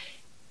 but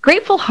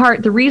Grateful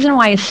Heart, the reason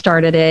why I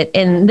started it,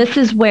 and this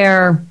is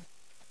where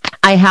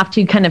I have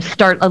to kind of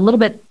start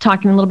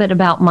talking a little bit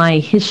about my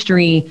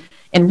history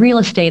in real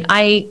estate.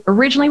 I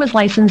originally was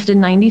licensed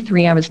in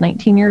 93. I was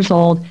 19 years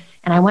old,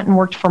 and I went and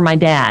worked for my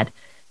dad.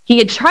 He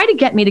had tried to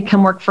get me to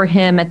come work for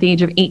him at the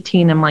age of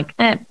 18. I'm like,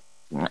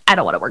 I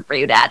don't want to work for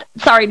you, Dad.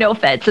 Sorry, no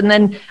offense. And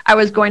then I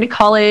was going to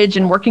college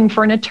and working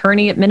for an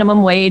attorney at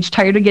minimum wage,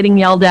 tired of getting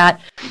yelled at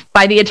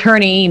by the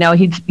attorney.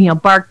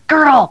 He'd bark,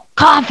 girl,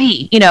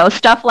 coffee,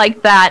 stuff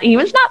like that. And he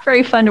was not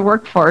very fun to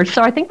work for.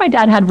 So I think my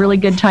dad had really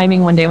good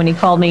timing one day when he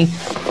called me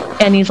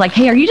and he's like,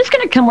 hey, are you just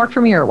going to come work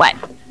for me or what?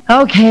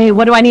 Okay,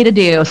 what do I need to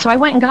do? So I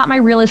went and got my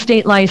real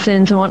estate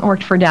license and went and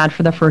worked for Dad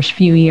for the first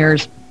few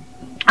years.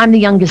 I'm the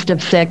youngest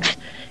of 6.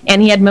 And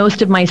he had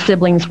most of my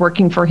siblings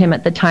working for him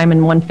at the time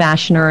in one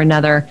fashion or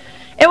another.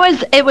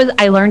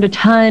 I learned a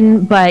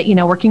ton, but,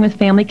 working with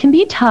family can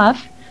be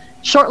tough.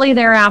 Shortly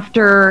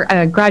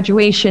thereafter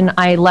graduation,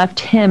 I left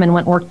him and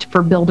worked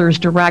for Builders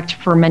Direct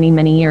for many,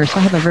 many years.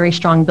 So I have a very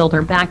strong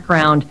builder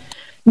background.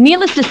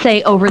 Needless to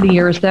say, over the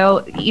years,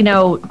 though,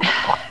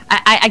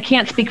 I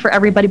can't speak for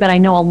everybody, but I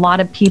know a lot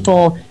of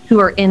people who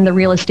are in the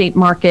real estate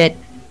market,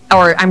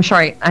 or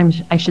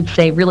I should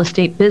say real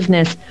estate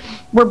business,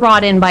 were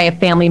brought in by a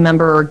family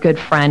member or a good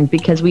friend,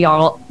 because we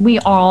all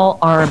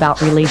are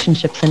about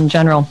relationships in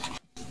general.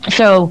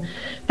 So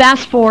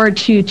fast forward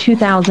to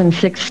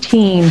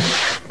 2016,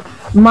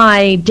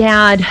 my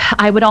dad,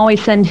 I would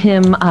always send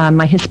him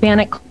my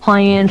Hispanic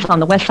clients on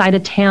the west side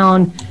of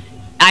town.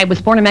 I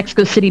was born in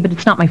Mexico City, but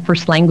it's not my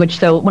first language.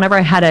 So whenever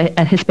I had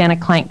a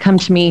Hispanic client come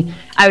to me,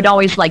 I would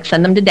always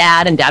send them to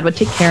Dad, and Dad would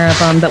take care of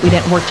them, but we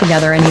didn't work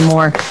together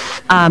anymore.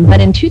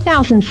 But in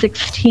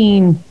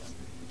 2016,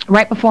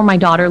 right before my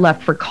daughter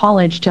left for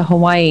college to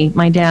Hawaii,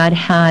 my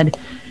dad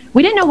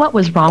we didn't know what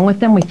was wrong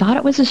with him. We thought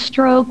it was a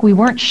stroke. We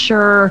weren't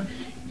sure.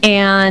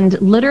 And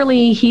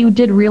literally, he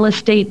did real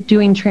estate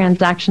doing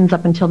transactions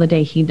up until the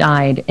day he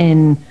died.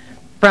 And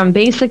from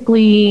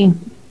basically,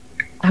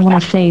 I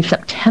want to say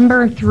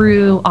September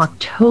through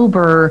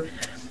October,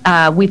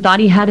 we thought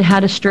he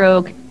had a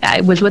stroke.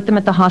 I was with him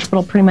at the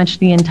hospital pretty much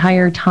the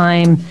entire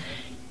time.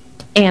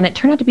 And it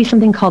turned out to be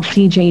something called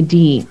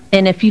CJD.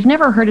 And if you've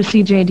never heard of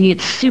CJD,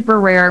 it's super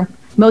rare.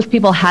 Most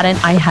people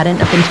hadn't. I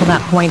hadn't up until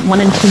that point.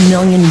 1 in 2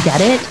 million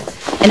get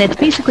it. And it's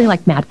basically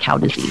like mad cow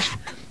disease.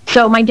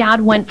 So my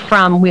dad went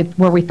from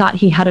where we thought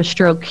he had a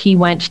stroke, he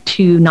went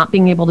to not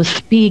being able to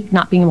speak,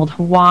 not being able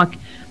to walk.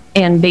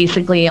 And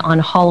basically on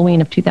Halloween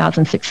of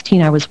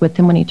 2016, I was with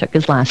him when he took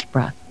his last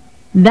breath.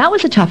 That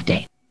was a tough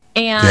day.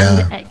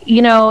 And,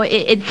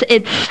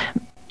 it's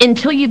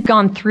until you've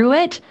gone through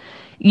it,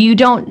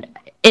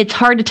 it's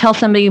hard to tell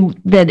somebody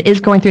that is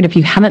going through it if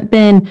you haven't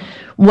been,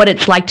 what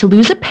it's like to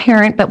lose a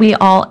parent, but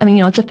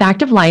it's a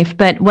fact of life.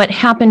 But what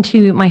happened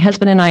to my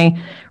husband and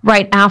I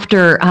right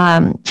after,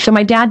 so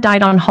my dad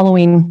died on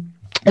Halloween.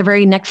 The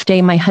very next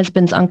day, my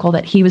husband's uncle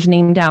that he was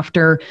named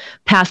after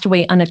passed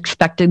away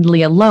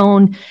unexpectedly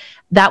alone.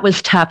 That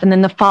was tough. And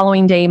then the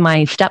following day,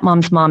 my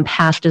stepmom's mom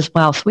passed as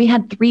well. So we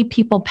had 3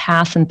 people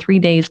pass in 3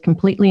 days,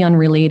 completely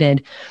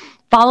unrelated.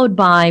 Followed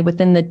by,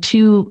 within the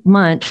 2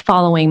 months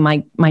following,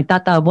 my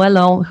tata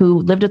abuelo,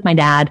 who lived with my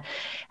dad,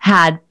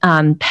 had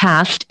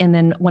passed, and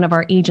then one of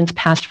our agents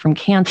passed from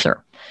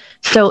cancer.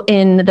 So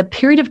in the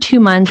period of 2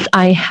 months,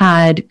 I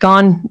had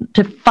gone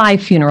to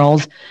 5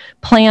 funerals,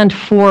 planned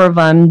 4 of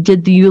them,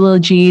 did the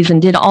eulogies,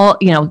 and did all,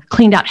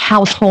 cleaned out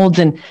households.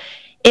 And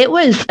it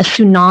was a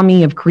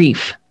tsunami of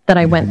grief that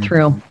I went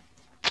through.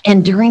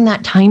 And during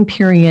that time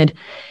period,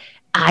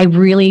 I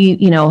really,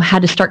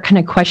 had to start kind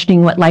of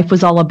questioning what life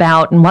was all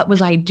about and what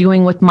was I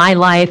doing with my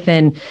life.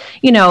 And,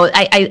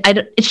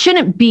 it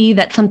shouldn't be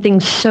that something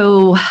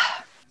so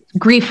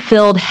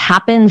grief-filled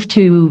happens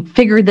to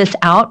figure this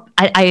out.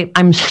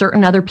 I'm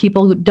certain other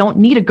people who don't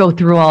need to go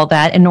through all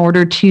that in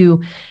order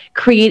to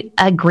create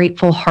a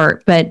grateful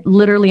heart. But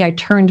literally, I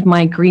turned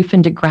my grief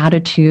into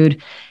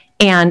gratitude,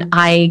 and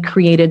I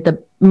created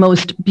the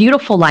most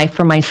beautiful life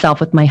for myself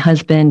with my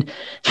husband.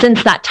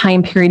 Since that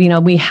time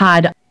period, we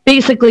had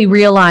basically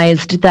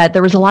realized that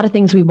there was a lot of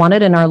things we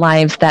wanted in our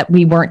lives that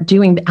we weren't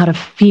doing out of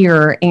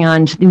fear.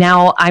 And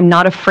now I'm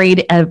not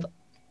afraid of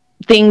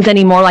things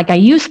anymore like I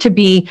used to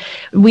be.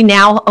 We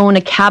now own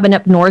a cabin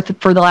up north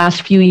for the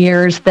last few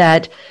years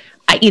that,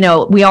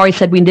 we always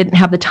said we didn't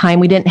have the time,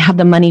 we didn't have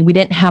the money, we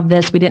didn't have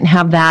this, we didn't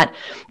have that.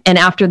 And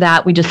after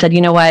that, we just said,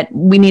 you know what,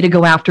 we need to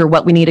go after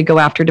what we need to go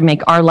after to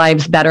make our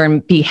lives better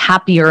and be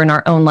happier in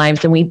our own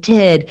lives. And we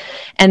did.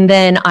 And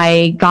then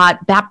I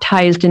got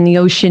baptized in the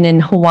ocean in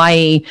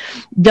Hawaii.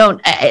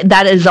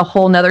 That is a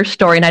whole nother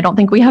story. And I don't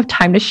think we have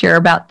time to share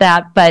about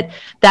that, but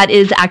that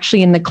is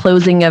actually in the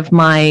closing of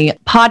my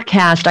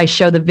podcast. I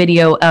show the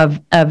video of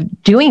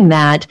doing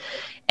that.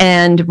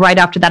 And right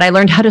after that, I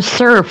learned how to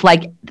surf.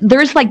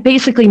 There's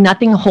basically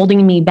nothing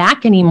holding me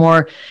back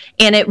anymore.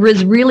 And it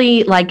was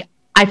really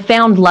I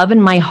found love in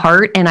my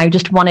heart, and I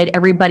just wanted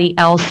everybody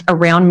else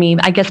around me.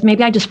 I guess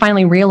maybe I just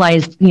finally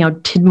realized,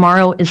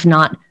 tomorrow is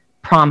not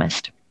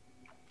promised.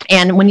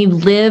 And when you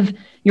live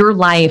your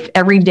life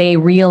every day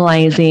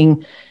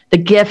realizing the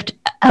gift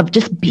of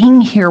just being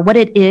here, what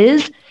it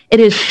is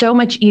so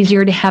much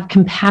easier to have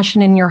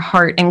compassion in your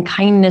heart and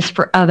kindness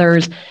for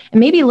others, and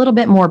maybe a little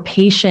bit more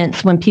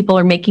patience when people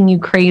are making you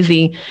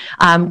crazy,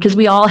 because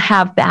we all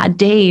have bad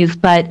days.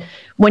 But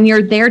when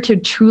you're there to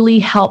truly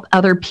help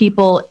other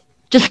people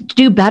just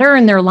do better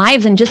in their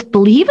lives and just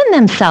believe in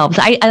themselves.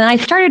 I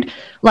started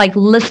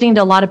listening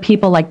to a lot of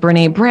people like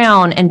Brene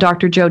Brown and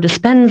Dr. Joe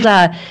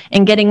Dispenza,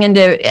 and getting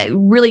into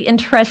really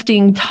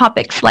interesting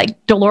topics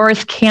like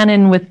Dolores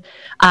Cannon with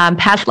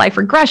past life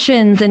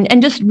regressions,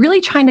 and just really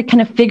trying to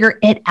kind of figure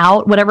it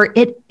out. Whatever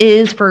it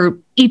is for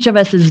each of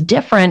us is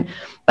different.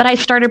 But I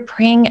started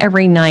praying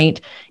every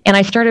night, and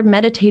I started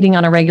meditating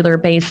on a regular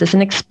basis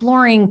and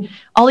exploring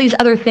all these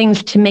other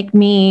things to make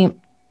me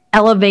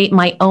elevate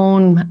my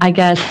own, I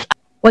guess,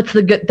 what's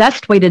the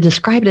best way to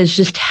describe it is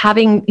just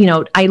having,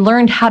 I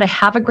learned how to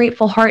have a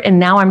grateful heart, and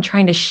now I'm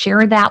trying to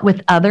share that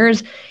with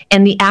others.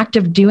 And the act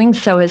of doing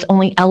so has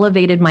only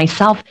elevated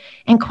myself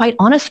and, quite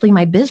honestly,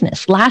 my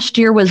business. Last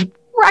year was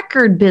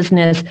record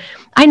business.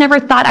 I never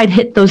thought I'd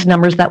hit those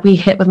numbers that we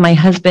hit with my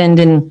husband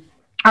and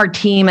our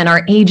team and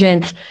our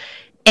agents.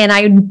 And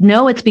I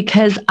know it's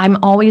because I'm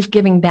always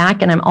giving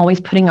back, and I'm always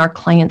putting our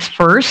clients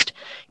first,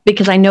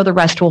 because I know the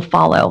rest will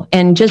follow.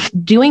 And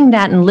just doing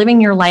that and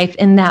living your life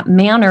in that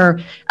manner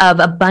of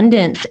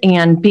abundance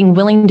and being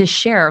willing to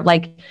share,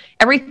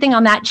 everything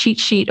on that cheat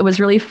sheet. It was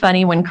really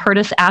funny when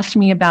Curtis asked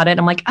me about it.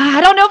 I'm like,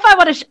 I don't know if I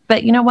want to,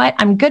 but you know what?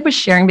 I'm good with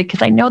sharing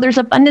because I know there's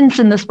abundance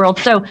in this world.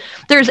 So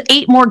there's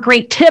 8 more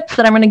great tips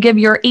that I'm going to give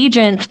your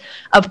agents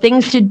of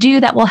things to do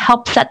that will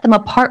help set them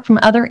apart from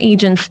other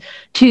agents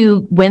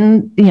to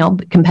win,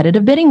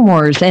 competitive bidding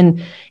wars.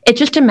 And it's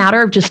just a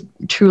matter of just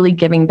truly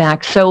giving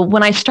back. So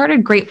when I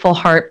started Grateful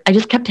Heart, I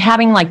just kept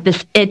having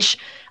this itch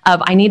of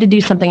I need to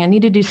do something, I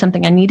need to do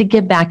something, I need to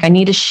give back, I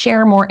need to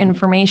share more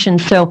information.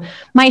 So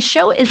my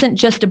show isn't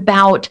just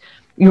about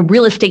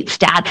real estate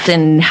stats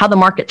and how the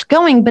market's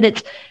going, but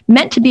it's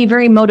meant to be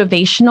very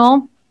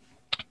motivational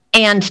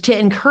and to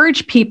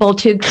encourage people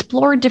to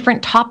explore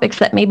different topics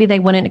that maybe they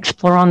wouldn't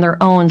explore on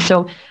their own.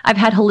 So I've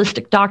had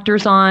holistic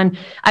doctors on,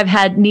 I've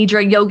had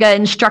Nidra yoga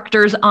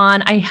instructors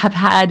on, I have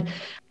had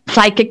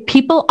psychic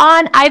people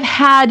on, I've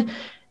had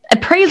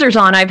appraisers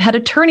on, I've had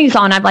attorneys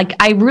on.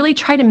 I really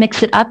try to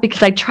mix it up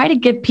because I try to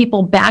give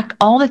people back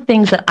all the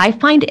things that I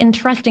find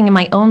interesting in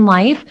my own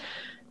life,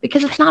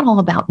 because it's not all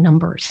about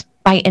numbers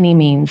by any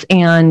means.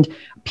 And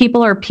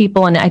people are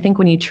people. And I think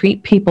when you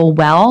treat people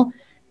well,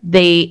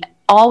 they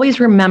always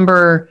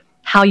remember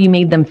how you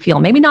made them feel.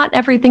 Maybe not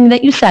everything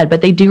that you said,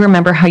 but they do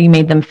remember how you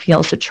made them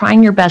feel. So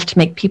trying your best to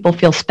make people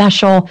feel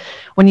special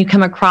when you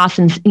come across,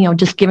 and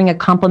just giving a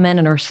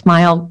compliment or a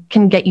smile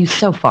can get you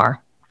so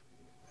far.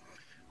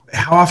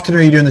 How often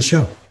are you doing the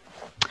show?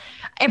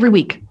 Every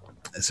week.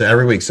 So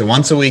every week. So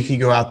once a week you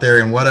go out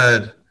there, and what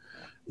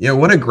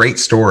a great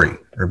story,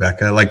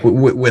 Rebecca. Like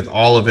with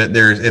all of it,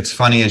 it's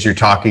funny as you're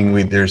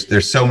talking,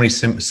 there's so many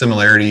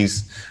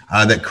similarities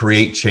that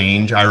create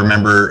change. I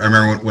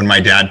remember when my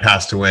dad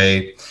passed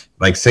away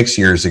like 6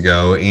 years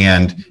ago,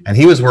 and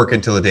he was working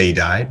till the day he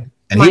died,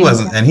 and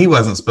he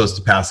wasn't supposed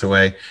to pass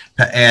away.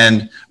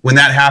 And when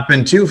that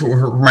happened too,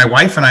 for my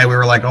wife and I, we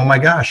were like, oh my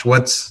gosh,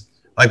 what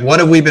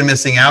have we been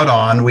missing out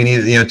on? We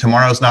need,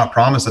 tomorrow's not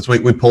promised. That's why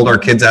we pulled our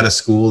kids out of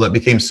school. That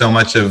became so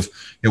much of,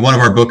 one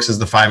of our books is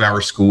the 5-Hour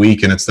School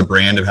Week. And it's the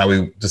brand of how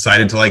we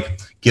decided to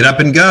get up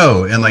and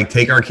go and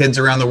take our kids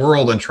around the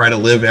world and try to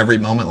live every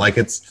moment like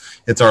it's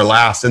our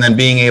last. And then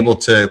being able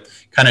to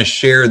kind of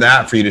share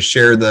that, for you to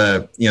share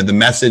the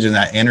message and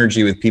that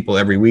energy with people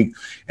every week.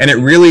 And it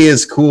really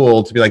is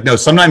cool to be like, no,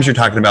 sometimes you're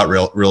talking about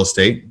real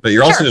estate, but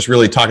you're also just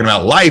really talking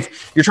about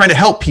life. You're trying to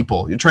help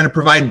people. You're trying to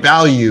provide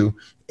value.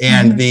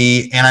 And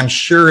and I'm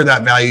sure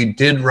that value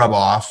did rub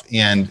off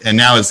and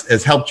now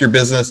has helped your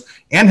business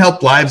and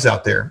helped lives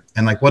out there.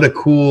 And what a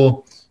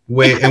cool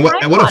way, and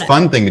what a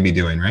fun thing to be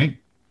doing, right?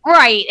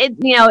 Right.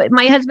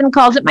 My husband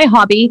calls it my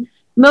hobby.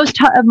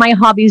 Most of my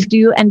hobbies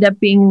do end up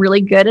being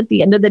really good at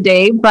the end of the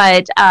day,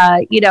 but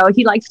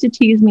he likes to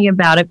tease me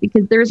about it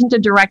because there isn't a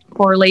direct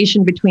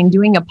correlation between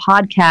doing a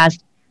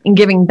podcast and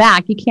giving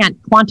back. You can't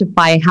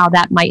quantify how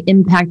that might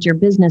impact your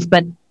business,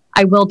 but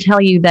I will tell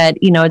you that,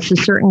 it's a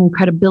certain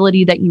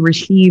credibility that you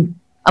receive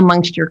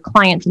amongst your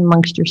clients and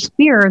amongst your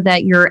sphere,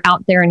 that you're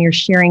out there and you're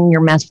sharing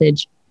your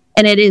message.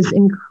 And it is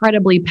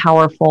incredibly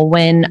powerful.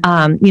 When,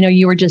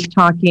 you were just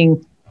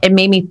talking, it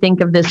made me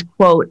think of this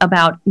quote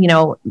about,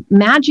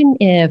 imagine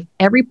if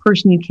every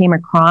person you came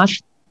across,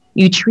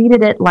 you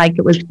treated it like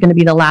it was going to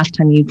be the last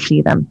time you'd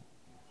see them.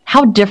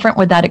 How different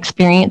would that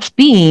experience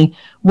be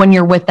when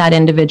you're with that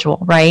individual,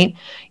 right?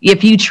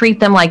 If you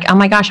treat them like, oh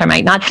my gosh, I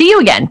might not see you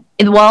again.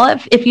 Well,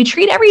 if you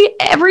treat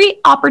every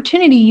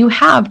opportunity you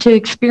have to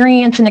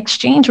experience and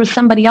exchange with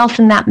somebody else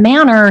in that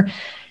manner,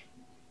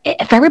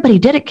 if everybody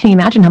did it, can you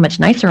imagine how much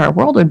nicer our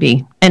world would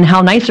be and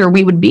how nicer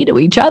we would be to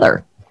each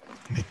other?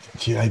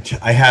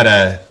 I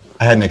had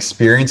an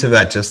experience of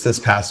that just this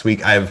past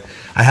week. I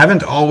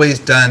haven't always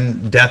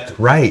done death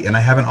right, and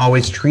I haven't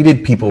always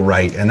treated people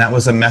right. And that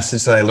was a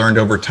message that I learned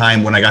over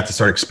time when I got to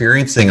start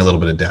experiencing a little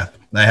bit of death.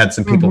 I had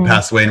some people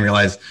pass away and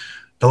realized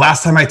the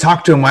last time I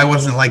talked to them, I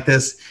wasn't like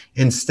this.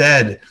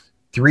 Instead,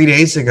 3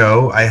 days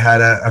ago, I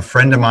had a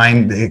friend of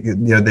mine,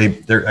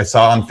 I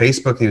saw on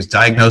Facebook, he was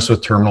diagnosed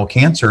with terminal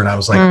cancer. And I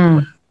was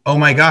like, oh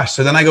my gosh.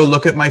 So then I go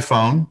look at my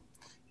phone,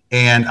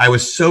 and I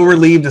was so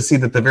relieved to see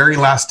that the very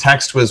last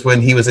text was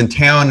when he was in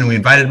town and we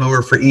invited him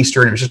over for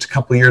Easter, and it was just a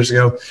couple of years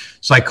ago.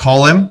 So I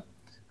call him,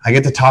 I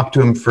get to talk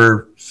to him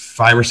for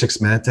 5 or 6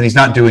 minutes, and he's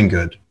not doing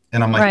good.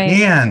 And I'm like,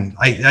 man,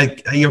 I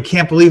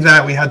can't believe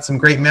that. We had some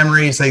great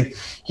memories, and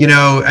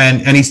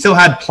he still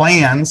had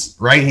plans,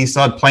 right? He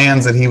still had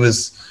plans that he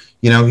was,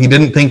 he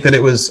didn't think that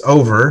it was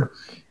over,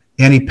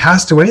 and he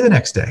passed away the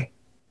next day.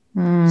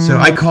 So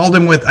I called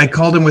him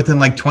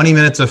within 20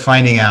 minutes of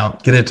finding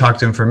out, get to talk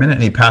to him for a minute,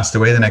 and he passed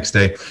away the next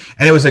day.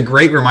 And it was a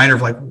great reminder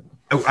of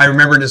I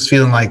remember just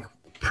feeling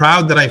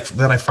proud that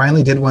I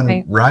finally did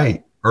one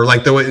right. Or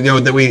the way,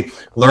 that we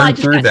learned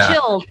through that.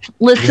 Chilled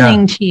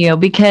listening to you,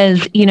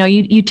 because,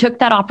 you took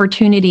that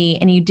opportunity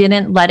and you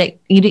didn't let it,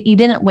 you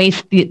didn't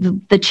waste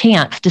the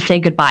chance to say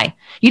goodbye.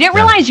 You didn't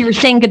realize you were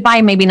saying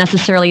goodbye, maybe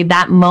necessarily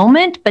that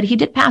moment, but he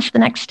did pass the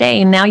next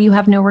day, and now you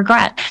have no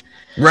regrets.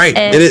 Right.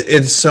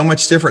 It's so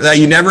much different.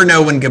 You never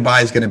know when goodbye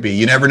is going to be.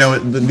 You never know.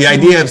 The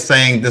idea of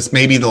saying this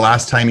may be the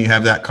last time you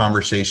have that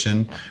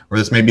conversation, or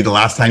this may be the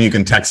last time you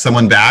can text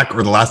someone back,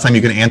 or the last time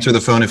you can answer the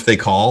phone if they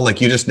call.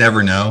 You just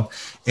never know.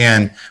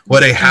 And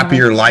what a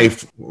happier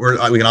life. We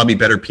can all be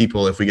better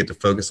people if we get to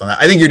focus on that.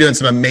 I think you're doing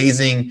some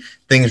amazing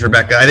things,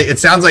 Rebecca. I think it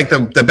sounds like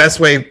the best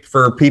way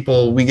for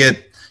people, we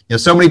get,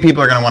 so many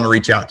people are going to want to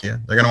reach out to you.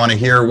 They're going to want to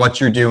hear what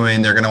you're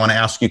doing. They're going to want to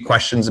ask you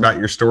questions about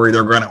your story.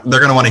 They're going to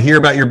want to hear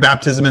about your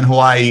baptism in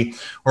Hawaii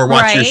or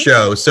watch your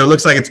show. So it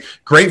looks like it's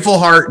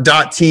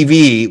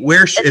gratefulheart.tv.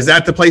 Where is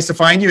that the place to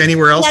find you?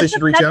 Anywhere else they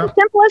should reach out? That's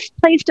the simplest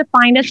place to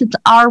find us. It's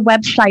our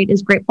website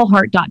is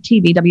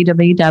gratefulheart.tv,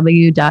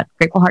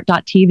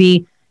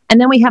 www.gratefulheart.tv. And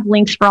then we have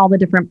links for all the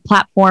different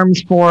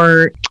platforms,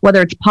 for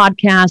whether it's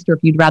podcast or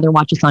if you'd rather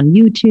watch us on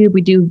YouTube.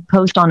 We do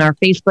post on our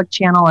Facebook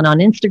channel and on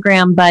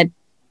Instagram, but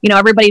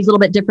everybody's a little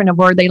bit different of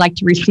where they like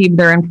to receive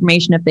their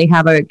information, if they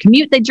have a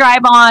commute they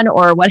drive on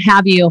or what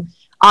have you.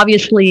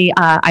 Obviously,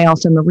 I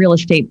also am a real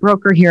estate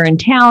broker here in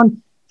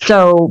town.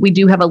 So we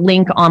do have a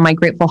link on my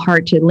Grateful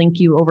Heart to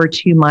link you over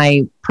to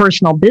my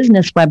personal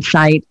business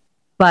website.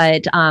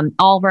 But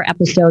all of our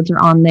episodes are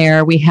on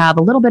there. We have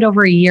a little bit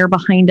over a year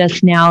behind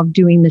us now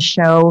doing the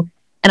show.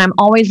 And I'm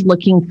always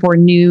looking for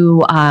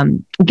new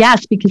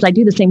guests, because I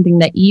do the same thing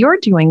that you're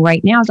doing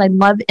right now. Is I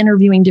love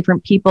interviewing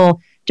different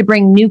people to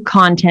bring new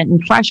content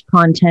and fresh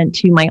content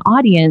to my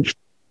audience.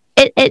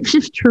 It's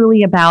just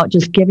truly about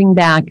just giving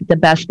back the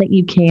best that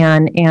you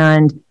can.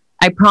 And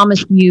I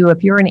promise you,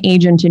 if you're an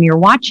agent and you're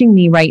watching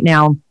me right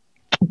now,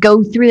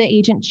 go through the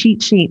agent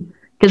cheat sheet,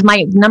 because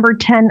my number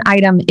 10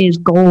 item is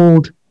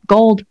gold.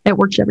 Gold. It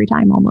works every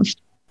time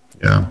almost.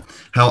 Yeah.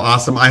 How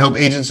awesome. I hope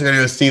agents are going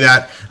to see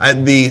that.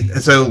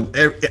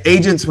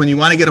 Agents, when you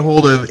want to get a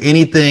hold of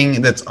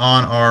anything that's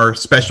on our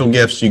special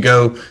gifts, you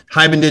go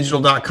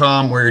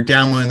hibandigital.com where you're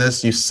downloading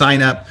this, you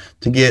sign up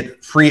to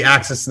get free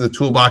access to the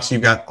toolbox.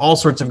 You've got all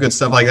sorts of good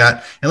stuff like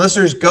that. And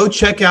listeners, go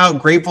check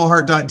out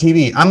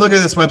gratefulheart.tv. I'm looking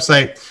at this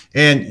website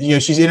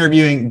and, she's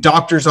interviewing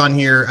doctors on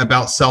here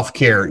about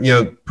self-care,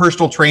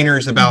 personal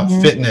trainers about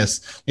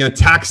fitness,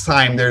 tax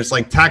time. There's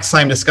like tax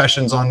time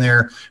discussions on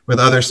there with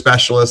other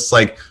specialists,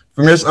 like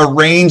from just a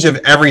range of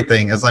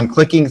everything. As I'm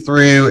clicking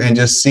through and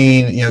just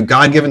seeing,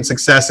 God-given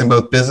success in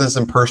both business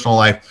and personal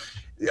life.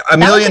 A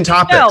million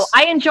topics. No,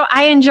 I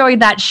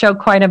enjoyed that show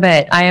quite a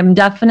bit. I am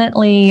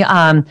definitely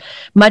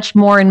much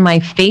more in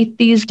my faith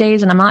these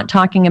days, and I'm not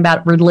talking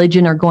about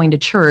religion or going to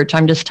church.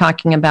 I'm just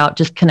talking about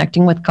just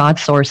connecting with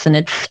God's source, and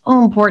it's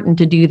so important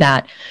to do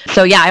that.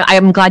 So yeah, I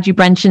am glad you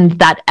mentioned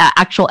that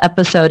actual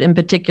episode in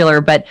particular,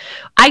 but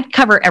I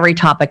cover every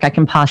topic I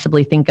can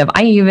possibly think of.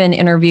 I even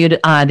interviewed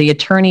the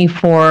attorney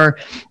for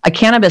a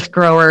cannabis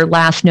grower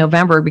last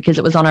November because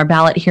it was on our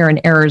ballot here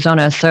in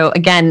Arizona. So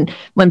again,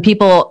 when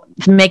people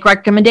make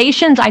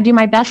recommendations, I do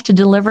my best to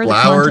deliver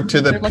flower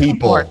to the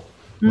people.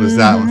 Was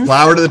that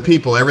flower to the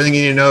people? Everything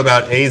you need to know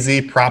about AZ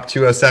Prop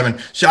 207.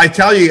 I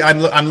tell you,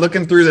 I'm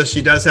looking through this.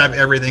 She does have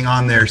everything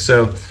on there.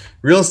 So,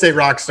 Real Estate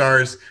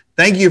Rockstars,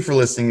 thank you for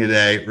listening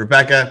today.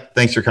 Rebecca,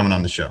 thanks for coming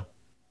on the show.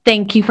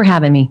 Thank you for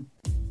having me.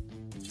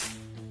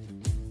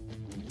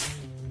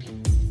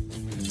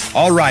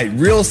 All right,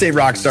 Real Estate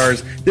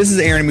Rockstars, this is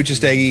Aaron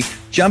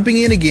Amuchastegui jumping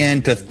in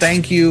again to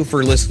thank you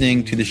for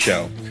listening to the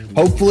show.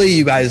 Hopefully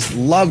you guys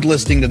loved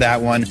listening to that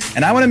one.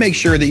 And I want to make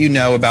sure that you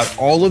know about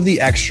all of the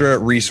extra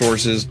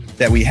resources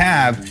that we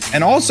have.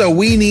 And also,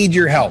 we need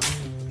your help.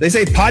 They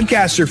say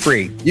podcasts are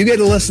free. You get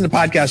to listen to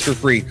podcasts for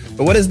free.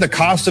 But what is the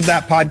cost of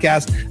that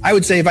podcast? I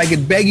would say if I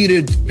could beg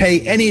you to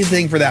pay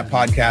anything for that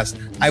podcast,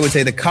 I would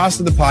say the cost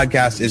of the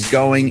podcast is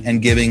going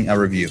and giving a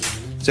review.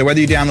 So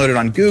whether you download it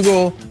on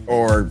Google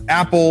or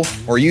Apple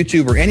or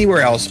YouTube or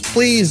anywhere else,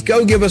 please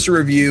go give us a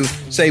review.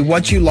 Say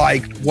what you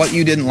liked, what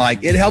you didn't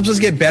like. It helps us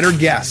get better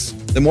guests.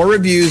 The more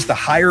reviews, the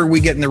higher we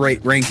get in the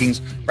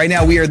rankings. Right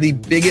now, we are the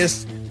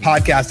biggest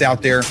podcast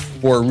out there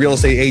for real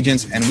estate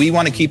agents, and we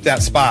want to keep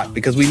that spot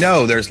because we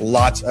know there's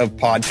lots of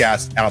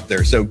podcasts out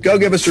there. So go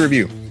give us a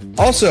review.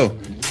 Also,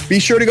 be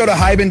sure to go to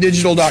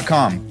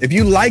hibandigital.com. If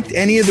you liked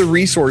any of the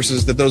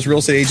resources that those real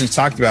estate agents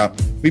talked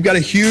about, we've got a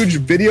huge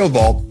video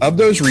vault of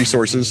those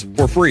resources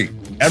for free.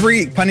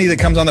 Every penny that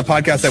comes on the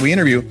podcast that we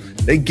interview,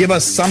 they give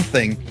us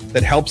something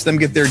that helps them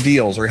get their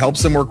deals or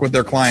helps them work with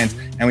their clients.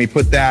 And we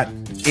put that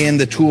in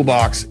the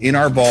toolbox in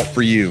our vault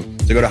for you.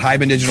 So go to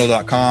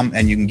hibandigital.com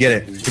and you can get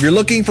it. If you're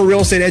looking for real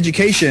estate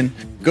education,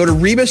 go to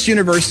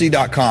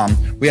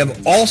rebusuniversity.com. We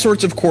have all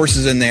sorts of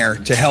courses in there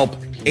to help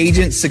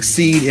agents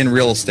succeed in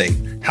real estate,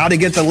 how to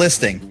get the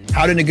listing,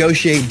 how to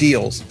negotiate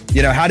deals,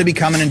 how to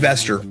become an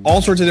investor,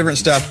 all sorts of different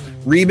stuff,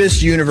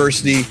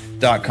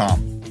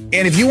 rebusuniversity.com.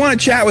 And if you want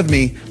to chat with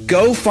me,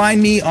 go find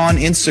me on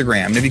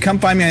Instagram. And if you come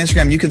find me on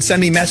Instagram, you can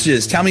send me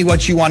messages. Tell me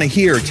what you want to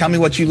hear. Tell me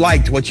what you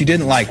liked, what you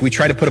didn't like. We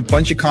try to put a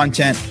bunch of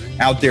content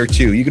out there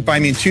too. You can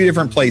find me in 2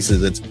 different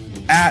places. It's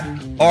at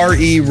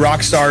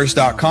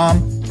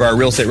rerockstars.com for our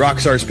Real Estate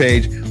Rockstars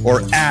page,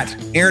 or at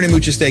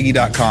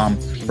aaronamuchastegui.com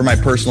for my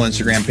personal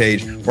Instagram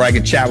page, where I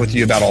can chat with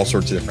you about all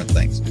sorts of different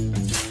things.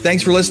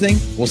 Thanks for listening.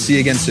 We'll see you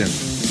again soon.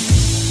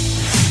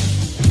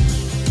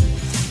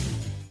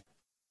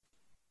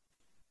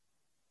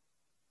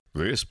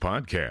 This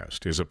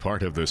podcast is a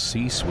part of the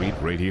C-Suite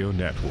Radio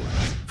Network.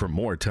 For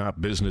more top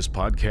business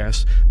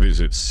podcasts,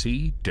 visit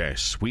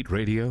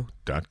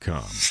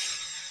c-suiteradio.com.